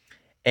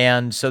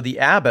 And so the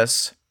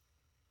abbess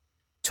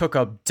took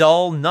a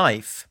dull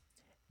knife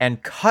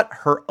and cut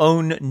her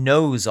own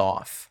nose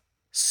off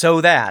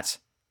so that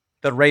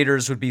the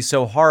raiders would be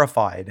so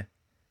horrified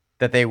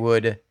that they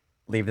would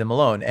leave them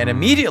alone. And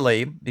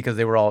immediately, because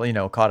they were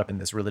all, caught up in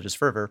this religious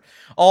fervor,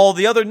 all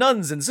the other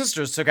nuns and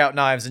sisters took out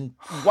knives and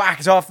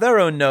whacked off their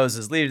own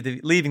noses,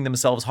 leaving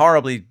themselves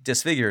horribly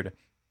disfigured.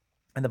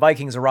 And the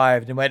Vikings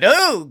arrived and went,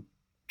 "Oh,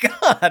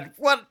 God,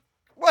 what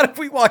have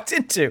we walked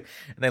into?"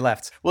 And they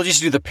left. We'll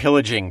just do the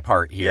pillaging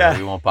part here. Yeah.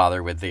 We won't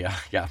bother with the,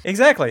 yeah.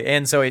 Exactly.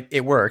 And so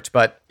it worked,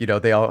 but,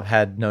 they all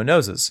had no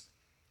noses.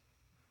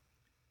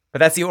 But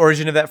that's the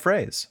origin of that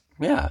phrase.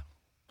 Yeah.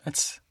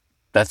 That's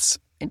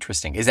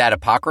interesting. Is that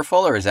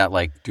apocryphal, or is that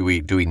like, do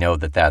we know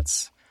that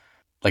that's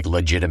like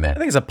legitimate? I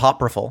think it's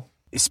apocryphal.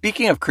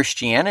 Speaking of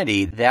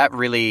Christianity, that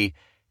really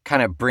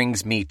kind of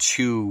brings me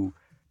to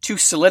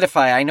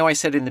solidify. I know I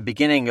said in the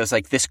beginning, it was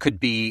like, this could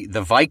be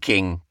the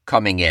Viking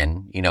coming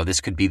in.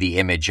 This could be the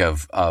image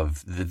of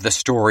the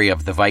story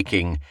of the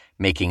Viking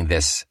making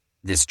this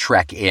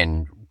trek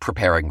in,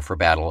 preparing for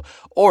battle,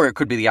 or it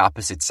could be the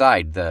opposite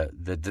side,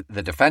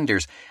 the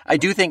defenders. I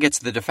do think it's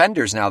the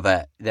defenders now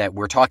that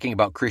we're talking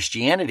about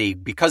Christianity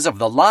because of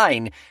the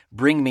line,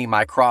 "Bring me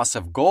my cross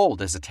of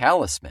gold" as a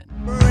talisman.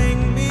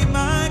 Bring me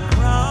my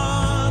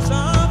cross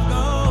of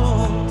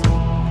gold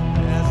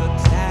as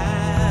a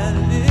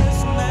talisman.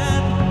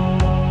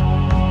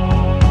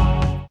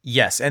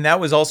 Yes, and that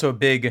was also a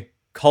big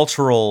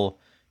cultural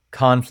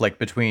conflict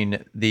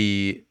between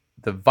the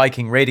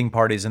Viking raiding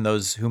parties and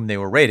those whom they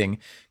were raiding.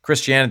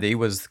 Christianity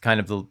was kind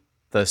of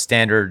the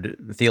standard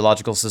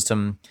theological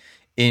system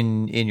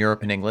in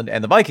Europe and England,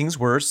 and the Vikings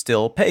were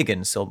still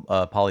pagan, still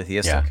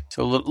polytheistic. Yeah.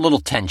 So a little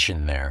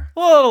tension there. A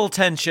little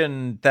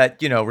tension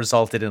that,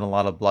 resulted in a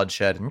lot of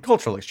bloodshed and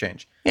cultural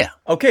exchange. Yeah.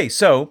 Okay,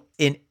 so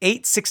in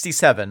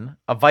 867,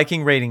 a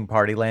Viking raiding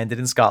party landed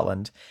in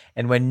Scotland,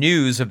 and when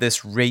news of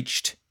this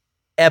reached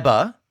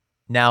Ebba,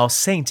 now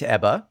Saint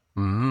Ebba,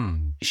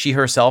 she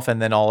herself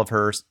and then all of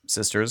her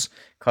sisters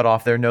cut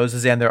off their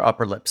noses and their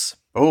upper lips.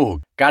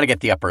 Oh, got to get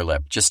the upper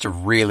lip just to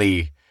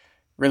really,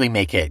 really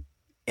make it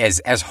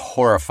as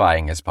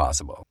horrifying as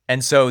possible.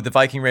 And so the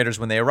Viking raiders,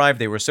 when they arrived,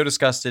 they were so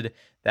disgusted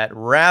that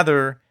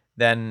rather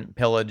than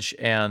pillage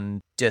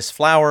and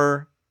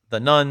disflower the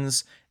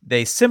nuns,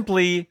 they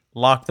simply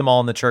locked them all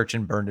in the church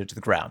and burned it to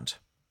the ground.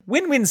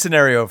 Win-win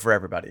scenario for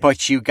everybody.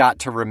 But you got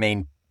to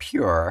remain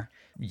pure.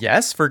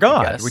 Yes, for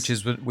God, Yes.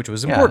 which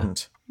was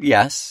important.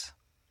 Yes.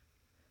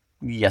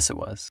 Yes, it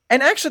was.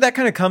 And actually, that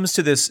kind of comes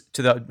to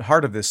the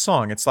heart of this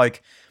song. It's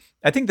like,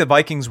 I think the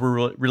Vikings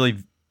were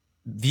really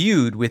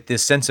viewed with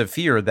this sense of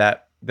fear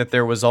that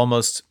there was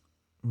almost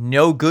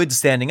no good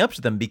standing up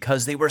to them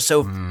because they were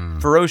so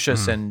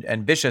ferocious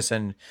and vicious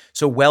and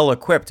so well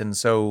equipped and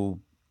so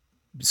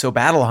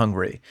battle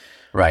hungry.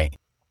 Right.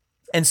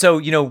 And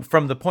so,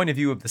 from the point of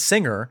view of the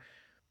singer,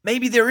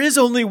 maybe there is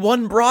only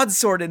one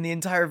broadsword in the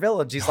entire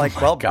village. He's like,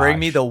 well, bring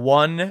me the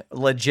one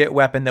legit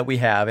weapon that we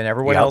have, and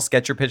everyone else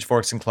get your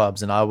pitchforks and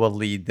clubs, and I will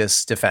lead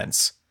this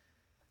defense.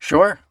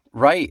 Sure.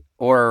 Right.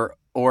 Or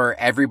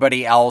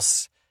everybody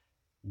else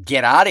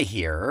get out of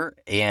here,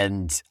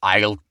 and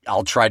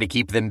I'll try to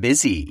keep them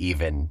busy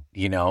even,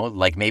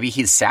 like maybe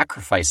he's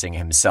sacrificing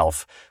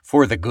himself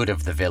for the good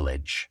of the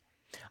village.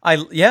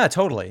 Yeah,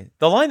 totally.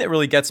 The line that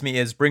really gets me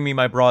is, bring me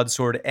my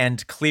broadsword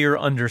and clear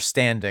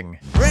understanding.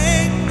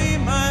 Bring me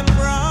my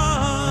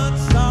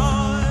broadsword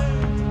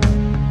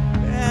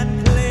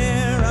and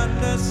clear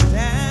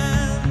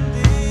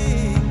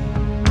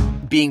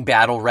understanding. Being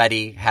battle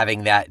ready,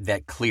 having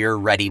that clear,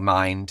 ready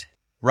mind.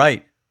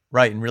 Right,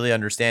 and really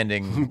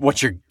understanding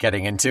what you're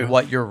getting into.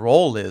 What your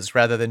role is,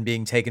 rather than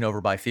being taken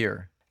over by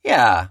fear.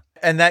 Yeah.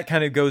 And that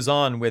kind of goes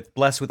on with,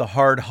 bless with a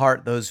hard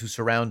heart those who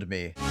surround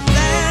me.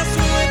 Bless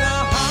with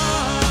a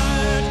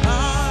hard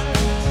heart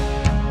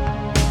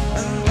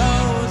and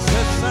those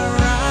who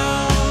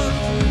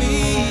surround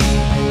me.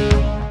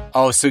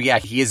 Oh, so yeah,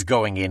 he is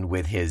going in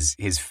with his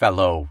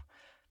fellow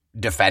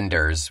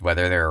defenders,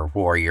 whether they're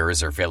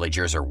warriors or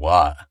villagers or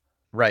what.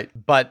 Right.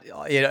 But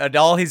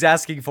all he's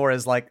asking for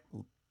is like,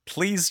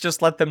 please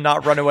just let them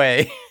not run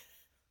away.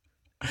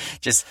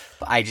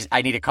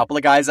 I need a couple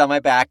of guys on my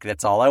back.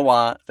 That's all I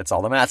want. That's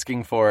all I'm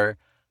asking for.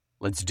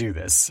 Let's do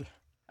this.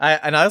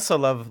 And I also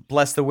love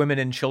 "Bless the women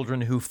and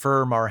children who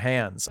firm our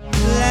hands."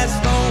 Bless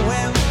the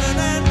women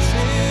and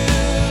children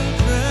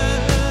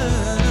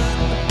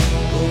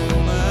who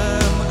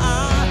firm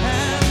our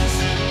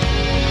hands.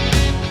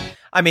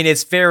 I mean,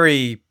 it's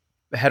very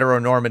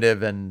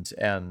heteronormative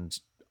and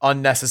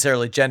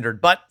unnecessarily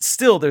gendered, but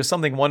still there's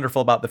something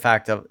wonderful about the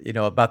fact of,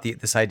 about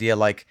this idea,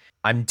 like,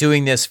 I'm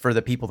doing this for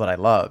the people that I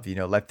love,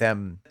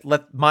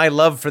 let my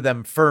love for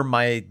them firm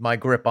my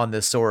grip on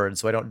this sword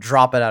so I don't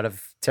drop it out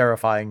of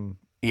terrifying,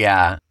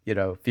 Yeah.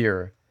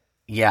 fear.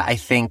 Yeah, I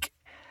think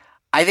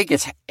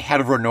it's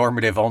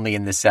heteronormative only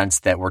in the sense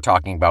that we're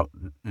talking about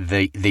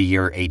the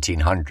year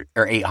 1800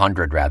 or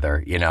 800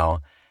 rather, I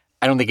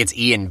don't think it's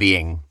Ian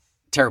being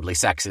terribly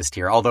sexist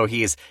here, although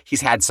he's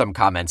had some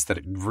comments that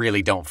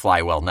really don't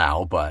fly well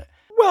now, but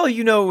Well,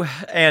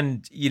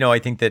 I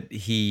think that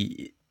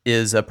he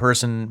is a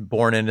person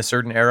born in a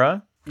certain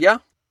era. yeah.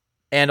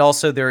 And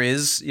also there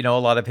is, a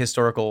lot of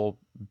historical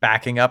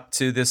backing up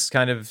to this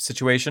kind of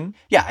situation.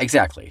 Yeah,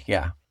 exactly.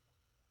 Yeah.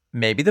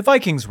 Maybe the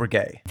Vikings were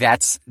gay.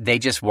 They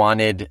just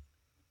wanted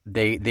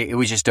it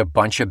was just a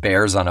bunch of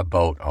bears on a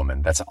boat,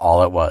 Omen. That's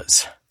all it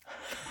was.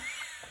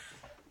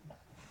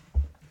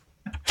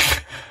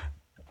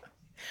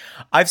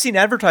 I've seen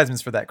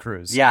advertisements for that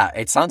cruise. Yeah,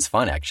 it sounds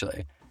fun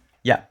actually.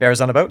 Yeah,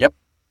 bears on a boat. Yep.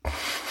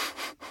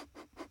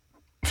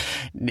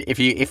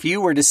 If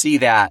you were to see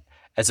that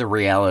as a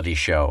reality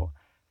show,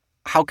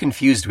 how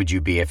confused would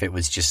you be if it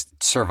was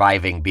just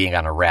surviving being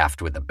on a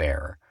raft with a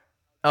bear?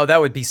 Oh,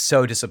 that would be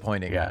so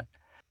disappointing. Yeah.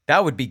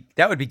 That would be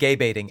gay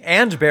baiting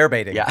and bear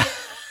baiting. Yeah.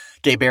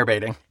 Gay bear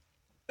baiting.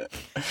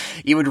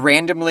 You would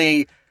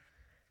randomly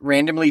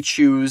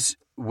choose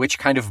which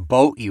kind of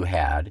boat you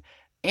had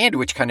and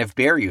which kind of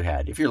bear you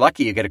had. If you're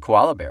lucky, you get a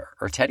koala bear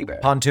or a teddy bear.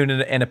 Pontoon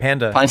and a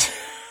panda.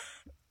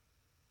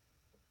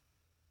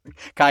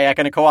 Kayak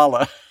and a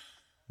koala.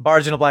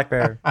 Barge and a black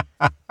bear.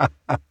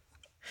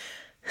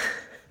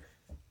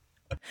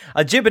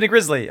 A jib and a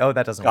grizzly. Oh,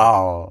 that doesn't work.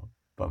 Oh,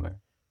 bummer.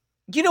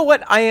 You know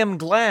what? I am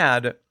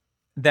glad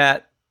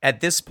that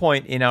at this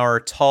point in our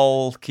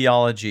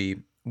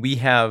Tolkieology, we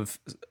have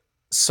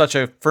such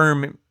a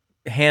firm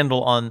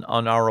handle on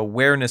our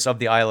awareness of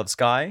the Isle of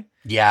Skye.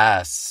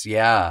 Yes,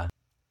 yeah.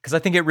 Because I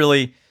think it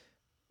really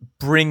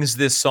brings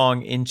this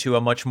song into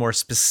a much more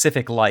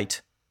specific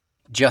light.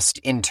 Just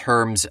in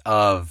terms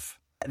of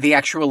the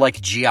actual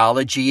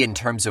geology, in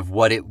terms of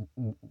what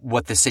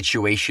the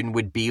situation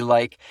would be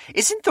like.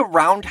 Isn't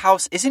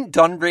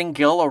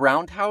Dundring-Gill a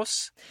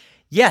roundhouse?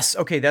 Yes,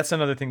 okay, that's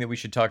another thing that we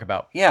should talk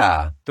about.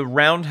 Yeah. The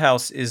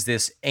roundhouse is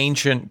this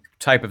ancient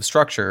type of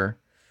structure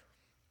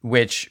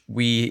which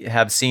we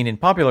have seen in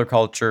popular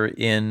culture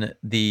in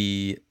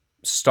the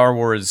Star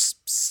Wars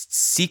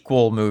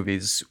sequel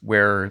movies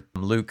where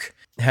Luke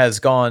has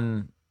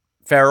gone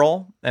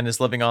feral and is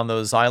living on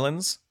those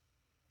islands.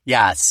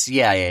 Yes,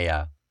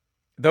 yeah.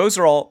 Those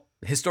are all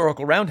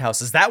historical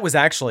roundhouses. That was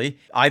actually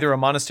either a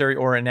monastery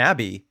or an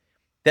abbey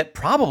that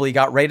probably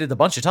got raided a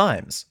bunch of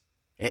times.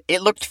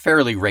 It looked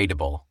fairly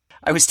raidable.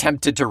 I was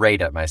tempted to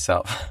raid it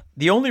myself.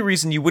 The only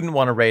reason you wouldn't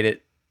want to raid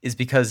it is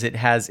because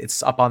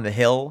it's up on the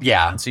hill.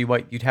 Yeah. And so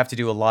you'd have to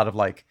do a lot of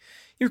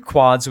your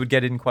quads would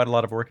get in quite a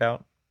lot of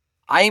workout.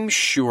 I'm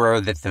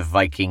sure that the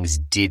Vikings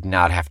did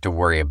not have to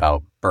worry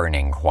about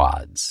burning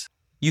quads.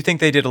 You think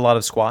they did a lot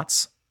of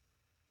squats?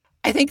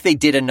 I think they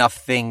did enough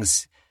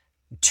things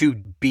to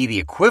be the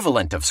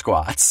equivalent of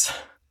squats.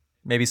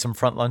 Maybe some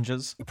front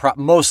lunges?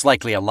 Most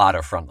likely a lot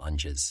of front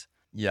lunges.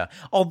 Yeah.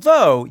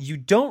 Although you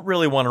don't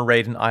really want to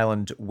raid an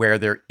island where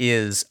there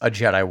is a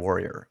Jedi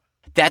warrior.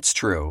 That's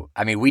true.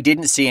 I mean, we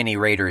didn't see any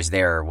raiders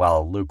there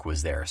while Luke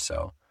was there,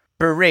 so.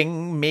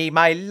 Bring me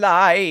my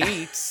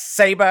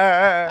lightsaber.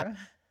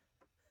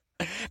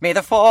 May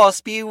the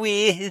Force be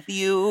with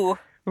you.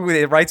 Ooh,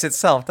 it writes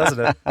itself, doesn't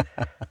it?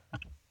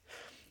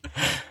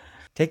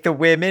 Take the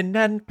women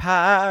and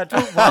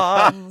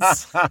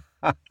Padawans.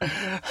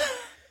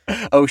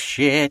 Oh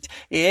shit,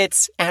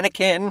 it's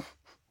Anakin.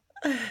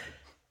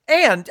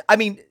 And, I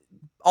mean,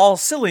 all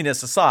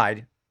silliness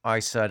aside, I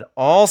said,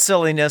 all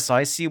silliness,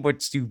 I see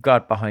what you've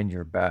got behind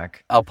your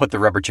back. I'll put the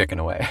rubber chicken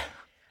away.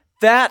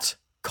 That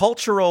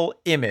cultural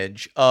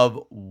image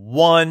of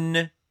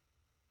one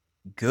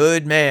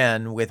good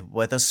man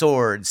with a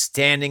sword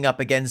standing up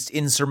against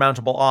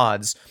insurmountable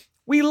odds,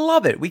 we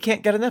love it. We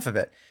can't get enough of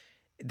it.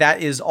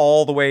 That is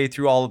all the way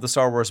through all of the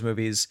Star Wars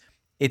movies.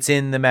 It's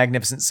in the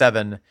Magnificent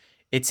Seven.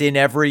 It's in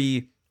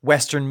every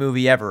Western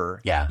movie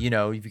ever. Yeah.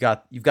 You've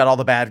got all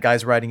the bad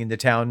guys riding into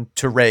town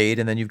to raid,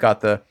 and then you've got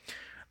the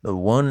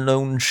one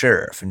lone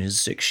sheriff and his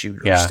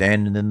 6-shooter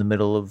standing in the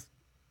middle of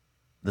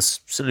the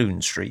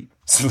Saloon Street.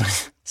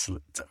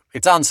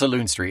 It's on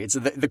Saloon Street. It's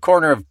the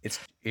corner of...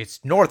 It's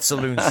North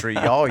Saloon Street,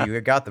 y'all. You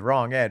got the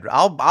wrong address.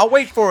 I'll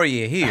wait for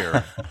you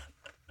here.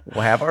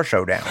 We'll have our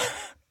showdown.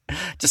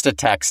 Just a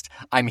text.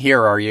 I'm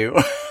here, are you?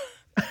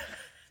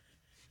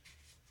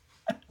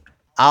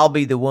 I'll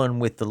be the one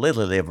with the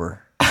little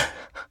liver.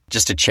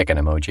 Just a chicken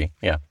emoji.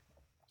 Yeah.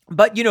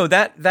 But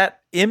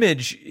that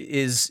image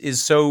is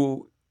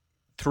so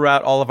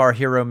throughout all of our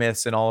hero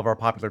myths and all of our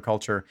popular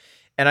culture.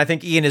 And I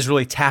think Ian is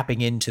really tapping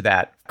into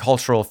that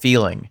cultural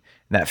feeling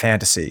and that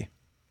fantasy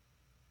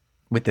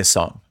with this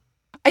song.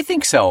 I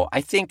think so. I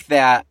think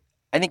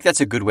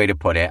that's a good way to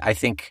put it.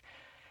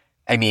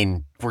 I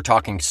mean, we're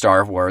talking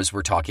Star Wars,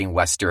 we're talking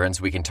Westerns,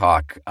 we can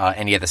talk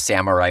any of the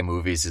samurai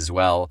movies as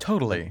well.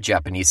 Totally.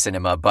 Japanese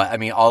cinema. But I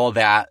mean, all of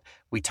that,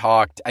 we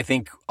talked, I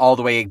think, all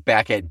the way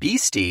back at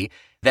Beastie,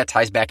 that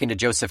ties back into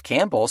Joseph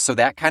Campbell. So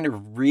that kind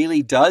of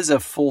really does a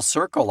full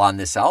circle on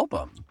this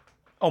album.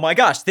 Oh my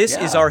gosh, this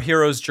is our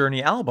Hero's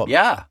Journey album.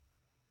 Yeah.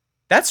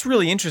 That's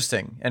really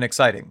interesting and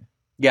exciting.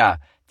 Yeah.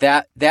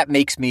 That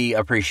makes me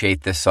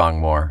appreciate this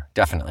song more.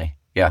 Definitely.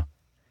 Yeah.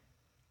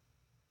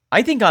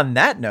 I think on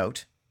that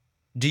note,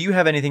 do you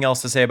have anything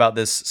else to say about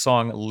this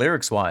song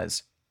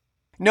lyrics-wise?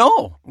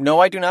 No,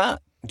 I do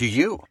not. Do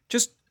you?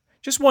 Just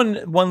one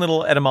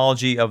little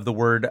etymology of the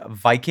word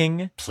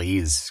Viking.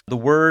 Please. The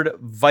word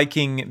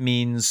Viking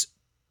means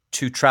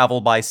to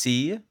travel by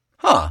sea.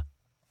 Huh.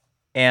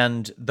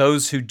 And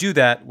those who do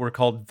that were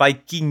called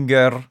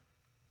Vikinger.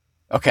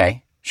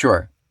 Okay,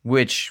 sure.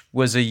 Which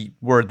was a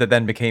word that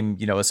then became,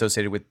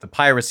 associated with the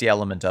piracy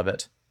element of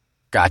it.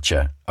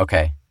 Gotcha.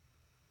 Okay.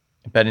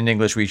 But in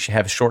English, we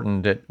have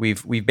shortened it.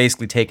 We've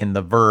basically taken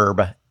the verb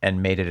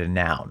and made it a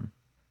noun,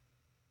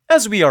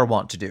 as we are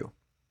wont to do.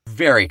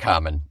 Very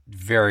common.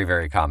 Very,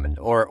 very common.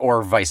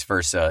 Or vice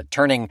versa.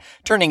 Turning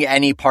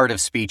any part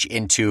of speech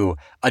into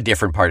a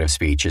different part of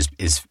speech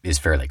is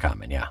fairly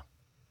common, yeah.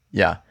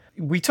 Yeah.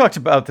 We talked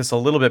about this a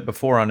little bit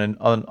before on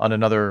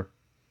another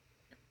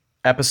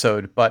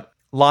episode, but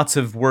lots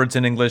of words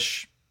in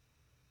English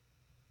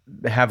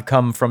have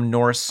come from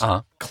Norse.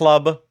 Uh-huh.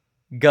 Club,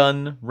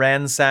 gun,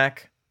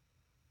 ransack,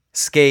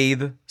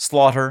 scathe,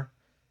 slaughter.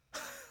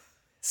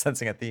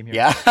 Sensing a theme here.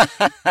 Yeah.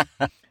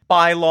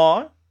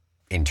 Bylaw.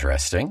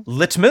 Interesting.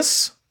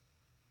 Litmus.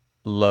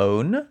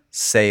 Loan.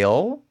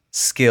 Sale.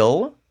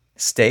 Skill.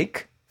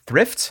 Stake.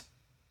 Thrift.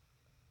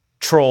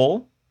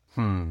 Troll.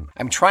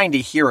 I'm trying to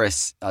hear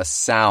a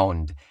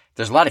sound.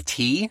 There's a lot of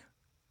T.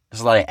 There's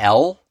a lot of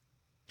L.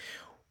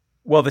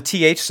 Well, the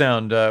TH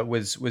sound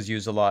was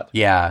used a lot.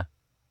 Yeah.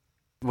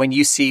 When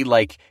you see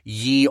like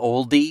ye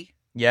olde,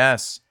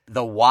 Yes.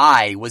 the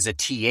Y was a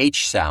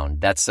TH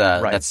sound. That's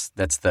Right.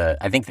 that's the,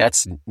 I think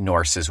that's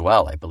Norse as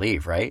well, I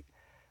believe, right?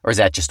 Or is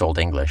that just Old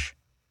English?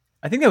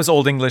 I think that was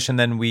Old English, and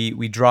then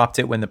we dropped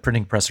it when the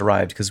printing press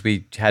arrived because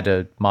we had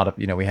to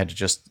we had to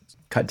just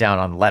cut down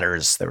on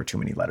letters. There were too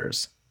many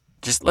letters.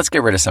 Just let's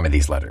get rid of some of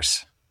these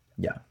letters.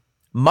 Yeah.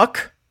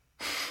 Muck.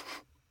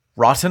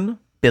 Rotten.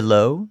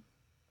 Below.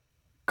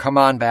 Come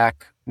on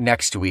back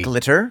next week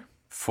Glitter.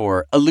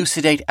 for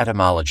Elucidate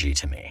Etymology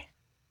to me.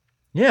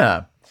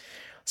 Yeah.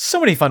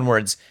 So many fun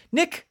words.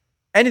 Nick,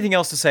 anything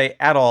else to say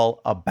at all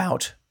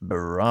about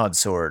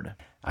Broadsword?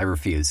 I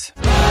refuse.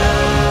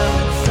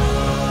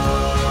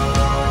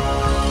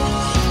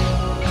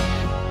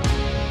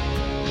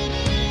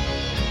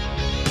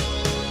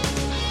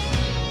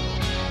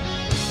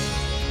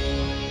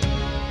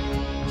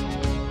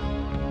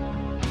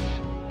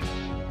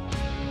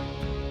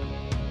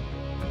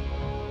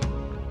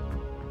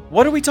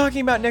 What are we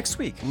talking about next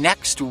week?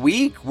 Next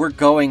week, we're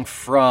going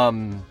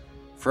from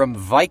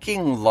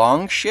Viking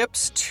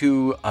longships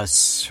to a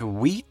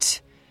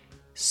sweet,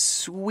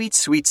 sweet,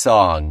 sweet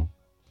song.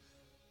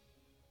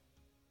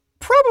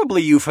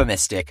 Probably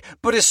euphemistic,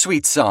 but a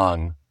sweet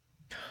song.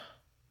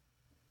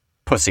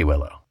 Pussy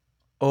Willow.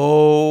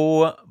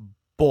 Oh,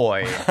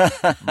 boy.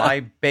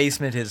 My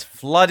basement is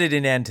flooded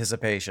in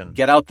anticipation.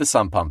 Get out the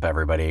sump pump,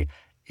 everybody.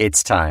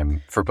 It's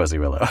time for Pussy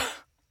Willow.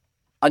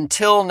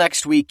 Until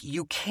next week,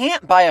 you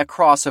can't buy a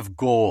cross of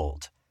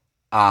gold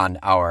on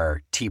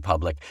our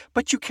TeePublic,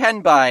 but you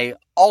can buy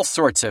all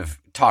sorts of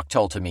Talk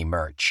Told to Me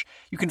merch.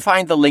 You can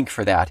find the link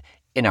for that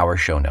in our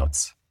show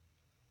notes.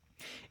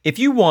 If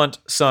you want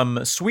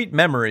some sweet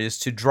memories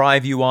to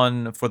drive you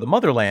on for the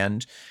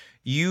motherland,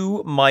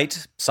 you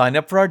might sign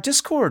up for our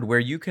Discord, where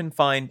you can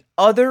find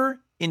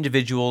other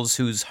individuals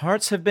whose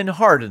hearts have been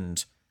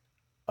hardened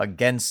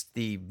against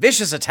the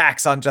vicious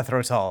attacks on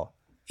Jethro Tull.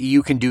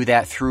 You can do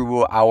that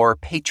through our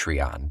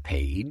Patreon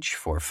page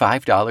for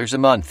 $5 a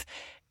month.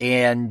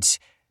 And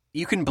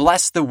you can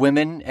bless the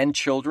women and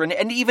children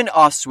and even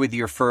us with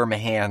your firm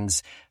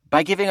hands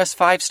by giving us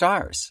 5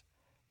 stars.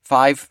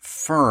 5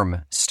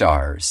 firm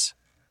stars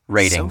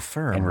rating So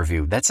firm. and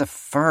review. That's a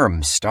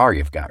firm star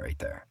you've got right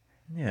there.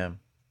 Yeah.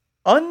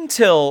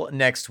 Until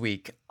next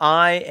week,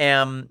 I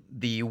am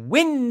the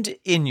wind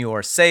in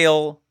your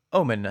sail,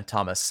 Omen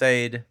Thomas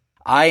Sade.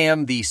 I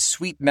am the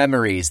sweet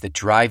memories that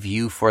drive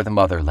you for the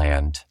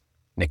motherland,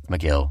 Nick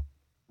McGill.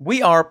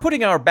 We are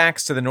putting our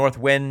backs to the north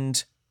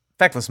wind,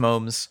 Feckless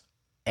Momes.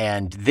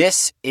 And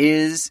this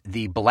is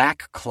the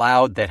black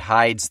cloud that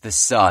hides the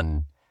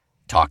sun.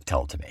 Talk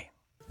Tell to Me.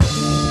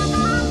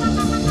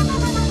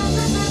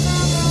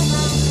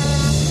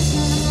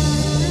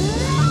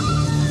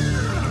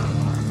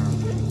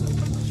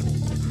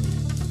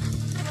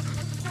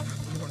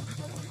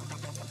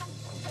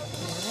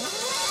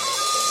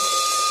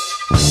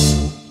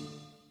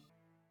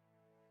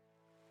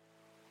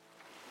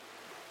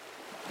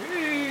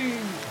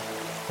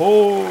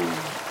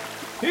 Oh.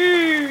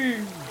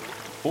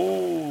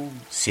 Oh,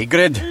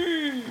 Sigrid,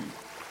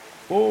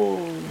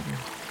 oh.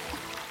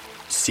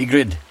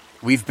 Sigrid,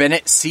 we've been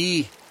at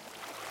sea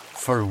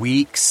for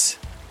weeks.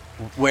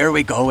 Where are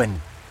we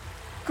going?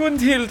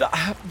 Gunhild,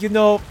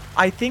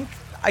 I think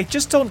I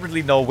just don't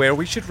really know where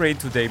we should raid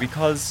today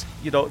because,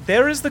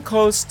 there is the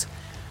coast,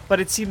 but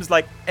it seems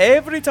like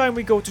every time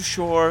we go to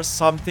shore,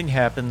 something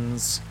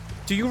happens.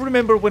 Do you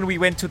remember when we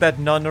went to that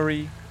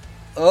nunnery?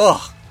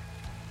 Ugh!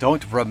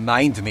 Don't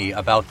remind me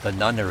about the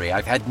nunnery.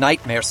 I've had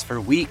nightmares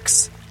for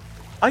weeks.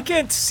 I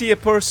can't see a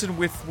person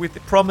with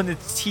prominent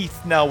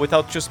teeth now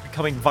without just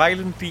becoming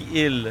violently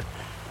ill.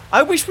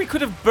 I wish we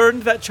could have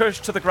burned that church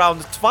to the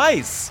ground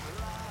twice.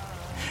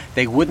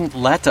 They wouldn't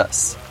let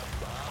us.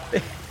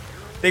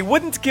 They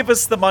wouldn't give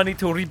us the money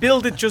to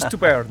rebuild it just to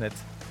burn it.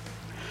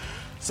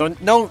 So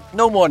no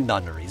more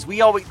nunneries.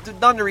 The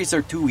nunneries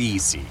are too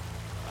easy.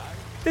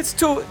 It's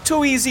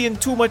too easy and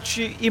too much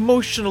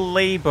emotional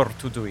labor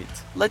to do it.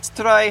 Let's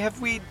try.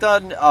 Have we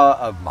done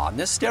a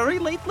monastery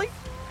lately?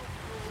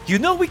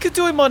 We could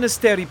do a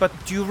monastery, but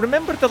do you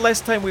remember the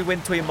last time we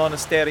went to a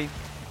monastery?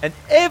 And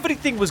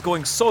everything was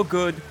going so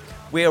good.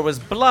 There was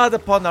blood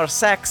upon our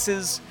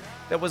saxes.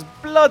 There was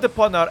blood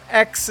upon our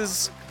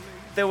axes.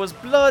 There was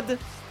blood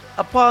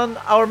upon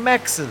our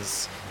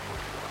maxes.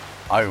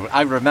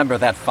 I remember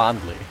that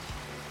fondly.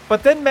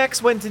 But then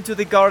Max went into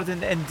the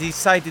garden and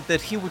decided that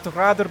he would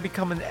rather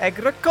become an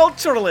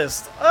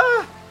agriculturalist.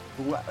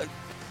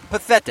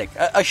 Pathetic.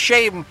 A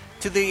shame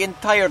to the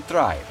entire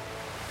tribe.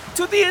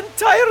 To the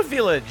entire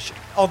village.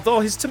 Although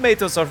his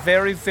tomatoes are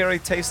very, very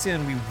tasty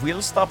and we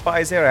will stop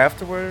by there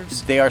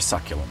afterwards. They are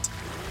succulent.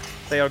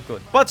 They are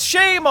good. But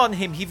shame on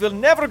him. He will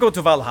never go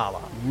to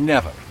Valhalla.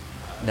 Never.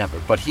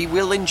 But he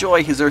will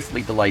enjoy his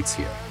earthly delights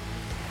here.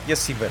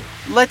 Yes, he will.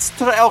 Let's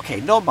try. Okay,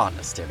 no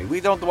monastery.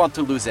 We don't want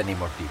to lose any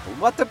more people.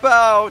 What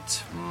about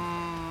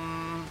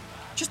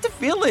just a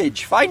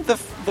village? Find the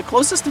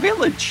closest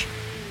village.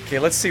 Okay,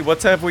 let's see.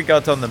 What have we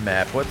got on the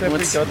map? What have we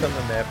got on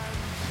the map?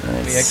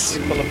 Let's We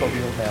actually pull up a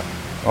real map.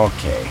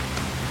 Okay.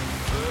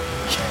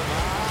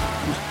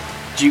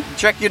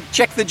 Check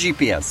the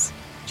GPS.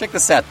 Check the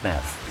sat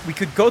nav. We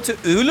could go to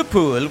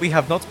Ulepool. We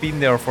have not been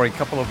there for a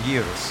couple of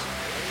years.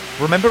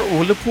 Remember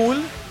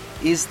Ulepool?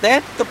 Is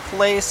that the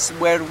place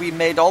where we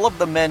made all of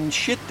the men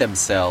shit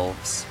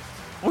themselves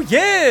Oh,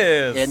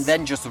 yes! and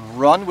then just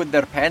run with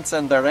their pants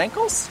and their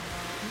ankles?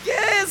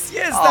 Yes,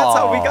 that's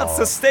how we got Oh.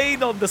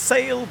 sustained on the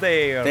sail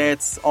there.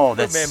 That's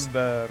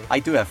Remember. I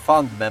do have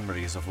fond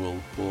memories of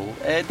Whirlpool.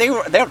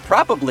 They're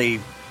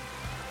probably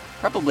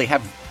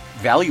have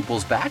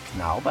valuables back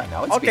now by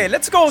now. It's Okay, been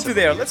let's go to several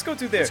there. years. Let's go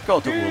to there. Let's go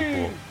to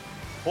Whirlpool.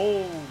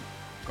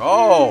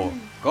 Oh.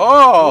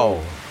 Go!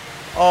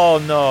 Oh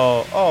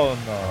no. Oh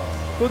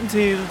no.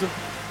 Gunhild.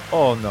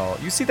 Oh no.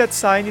 You see that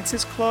sign? It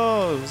says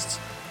closed.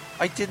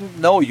 I didn't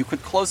know you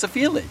could close a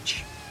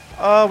village.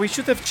 We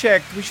should have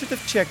checked. We should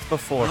have checked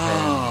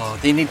beforehand. Oh,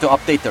 they need to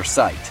update their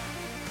site.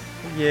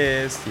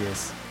 Yes.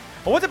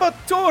 What about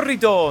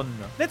Torridon?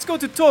 Let's go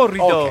to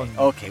Torridon.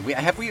 Okay.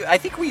 I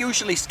think we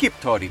usually skip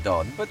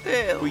Torridon, but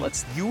We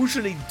let's.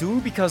 usually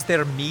do because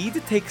their mead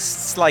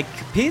tastes like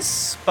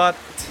piss, but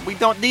We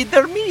don't need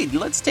their mead.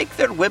 Let's take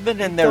their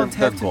women and they their don't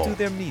have to gold. do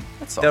their mead.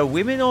 That's all. Their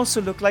women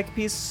also look like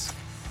piss.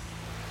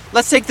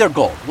 Let's take their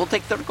gold. We'll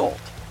take their gold.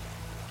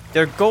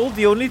 Their gold,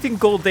 the only thing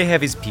gold they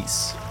have is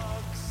peace.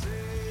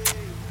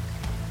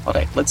 All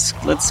right. Let's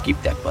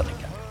skip that one again.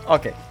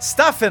 Okay,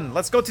 Staffen.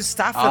 Let's go to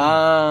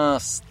Staffen.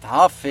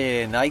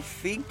 Staffen. I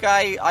think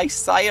I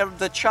sired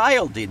the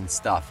child in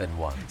Staffen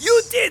once.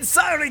 You did,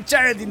 sorry,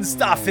 child in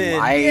Staffen.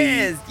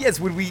 Yes.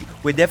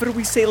 Whenever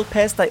we sail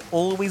past, I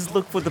always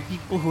look for the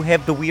people who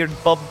have the weird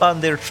bump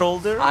on their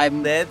shoulder.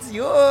 That's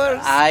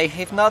yours. I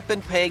have not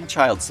been paying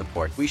child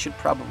support. We should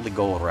probably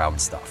go around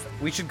Staffen.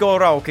 We should go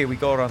around. Okay, we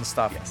go around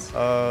Staffen. Yes.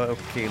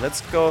 Okay,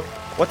 let's go.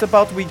 What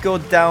about we go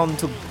down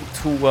to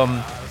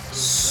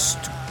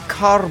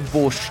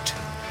Skarbosht?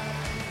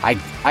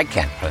 I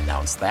can't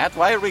pronounce that.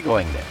 Why are we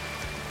going there?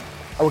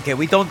 Okay,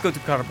 we don't go to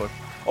Karbosht.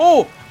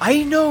 Oh,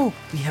 I know.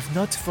 We have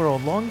not for a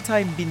long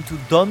time been to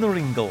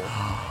Donneringel.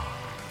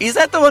 Is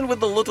that the one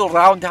with the little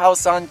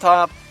roundhouse on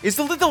top? It's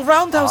the little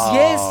roundhouse.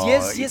 Oh,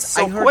 Yes. it's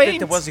so I heard quaint. that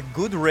there was a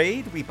good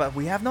raid, but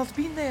we have not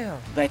been there.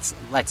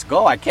 Let's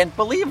go. I can't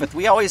believe it.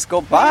 We always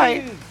go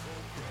by.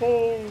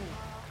 Oh.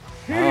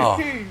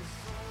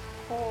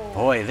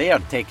 Boy, they are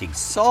taking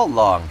so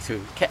long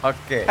to.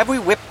 Okay. Have we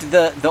whipped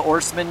the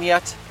oarsmen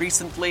yet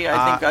recently?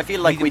 I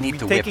feel like we need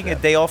to whip taking a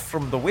them. day off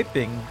from the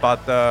whipping, but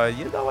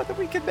you know what?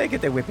 We can make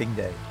it a whipping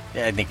day.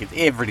 Yeah, I think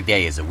every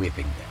day is a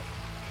whipping day.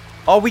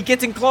 Are we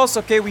getting close?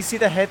 Okay, we see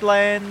the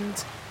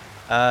headland.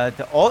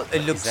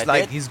 It looks that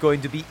like it? he's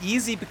going to be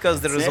easy because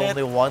there is That's it.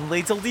 only one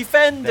little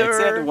defender.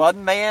 That's it.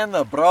 One man,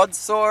 a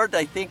broadsword.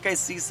 I think I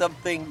see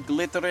something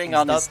glittering He's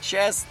on not- his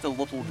chest. A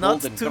little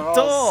Not golden too cross.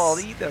 tall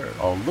either.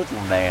 Oh,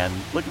 little man.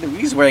 Look at him.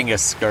 He's wearing a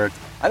skirt.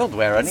 I don't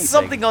wear anything.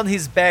 Something on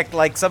his back,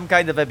 like some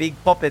kind of a big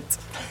puppet.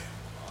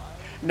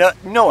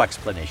 No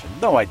explanation.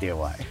 No idea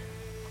why.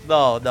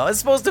 No, it's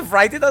supposed to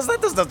frighten us. That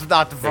does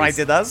not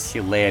frighten us.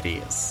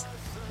 Hilarious.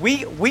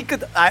 We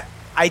could.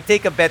 I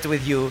take a bet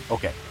with you.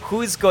 Okay.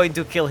 Who is going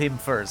to kill him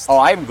first? Oh,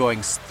 I'm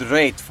going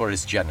straight for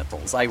his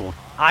genitals. I will.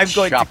 I'm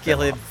going to chop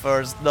kill him off.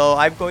 first. No,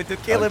 I'm going to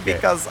kill him Okay.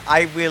 because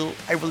I will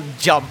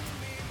jump.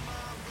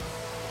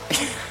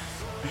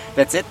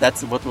 That's it.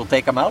 That's what will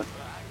take him out.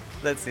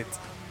 That's it.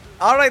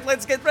 All right,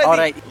 let's get ready. All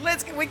right.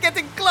 We're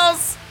getting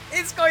close.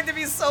 It's going to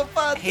be so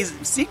fun. His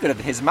secret.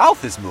 His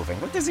mouth is moving.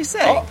 What does he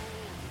say? Oh.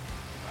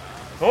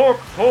 Talk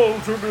call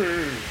to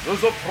me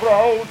as a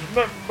proud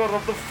member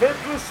of the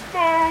Feckless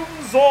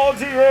Bones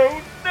Audio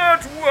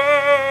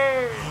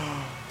Network!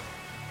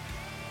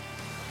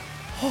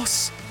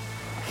 Hoss,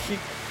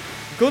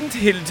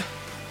 Gundhild,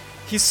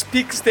 he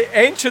speaks the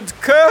ancient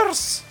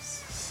curse.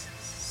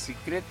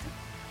 Secret.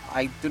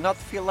 I do not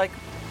feel like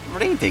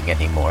reading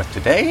anymore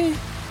today.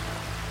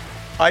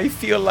 I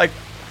feel like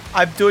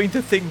I'm doing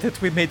the thing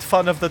that we made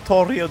fun of the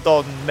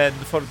Toriodon men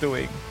for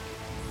doing.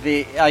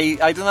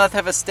 I do not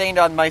have a stain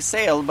on my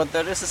sail, but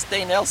there is a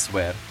stain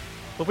elsewhere.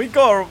 But we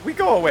go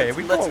away.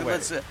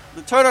 Let's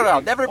turn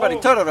around. Everybody,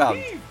 turn around.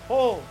 Heave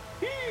ho,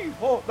 heave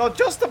ho. No,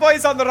 just the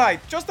boys on the right.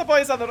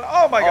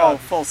 Oh my Oh, God.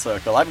 full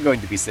circle. I'm going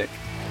to be sick.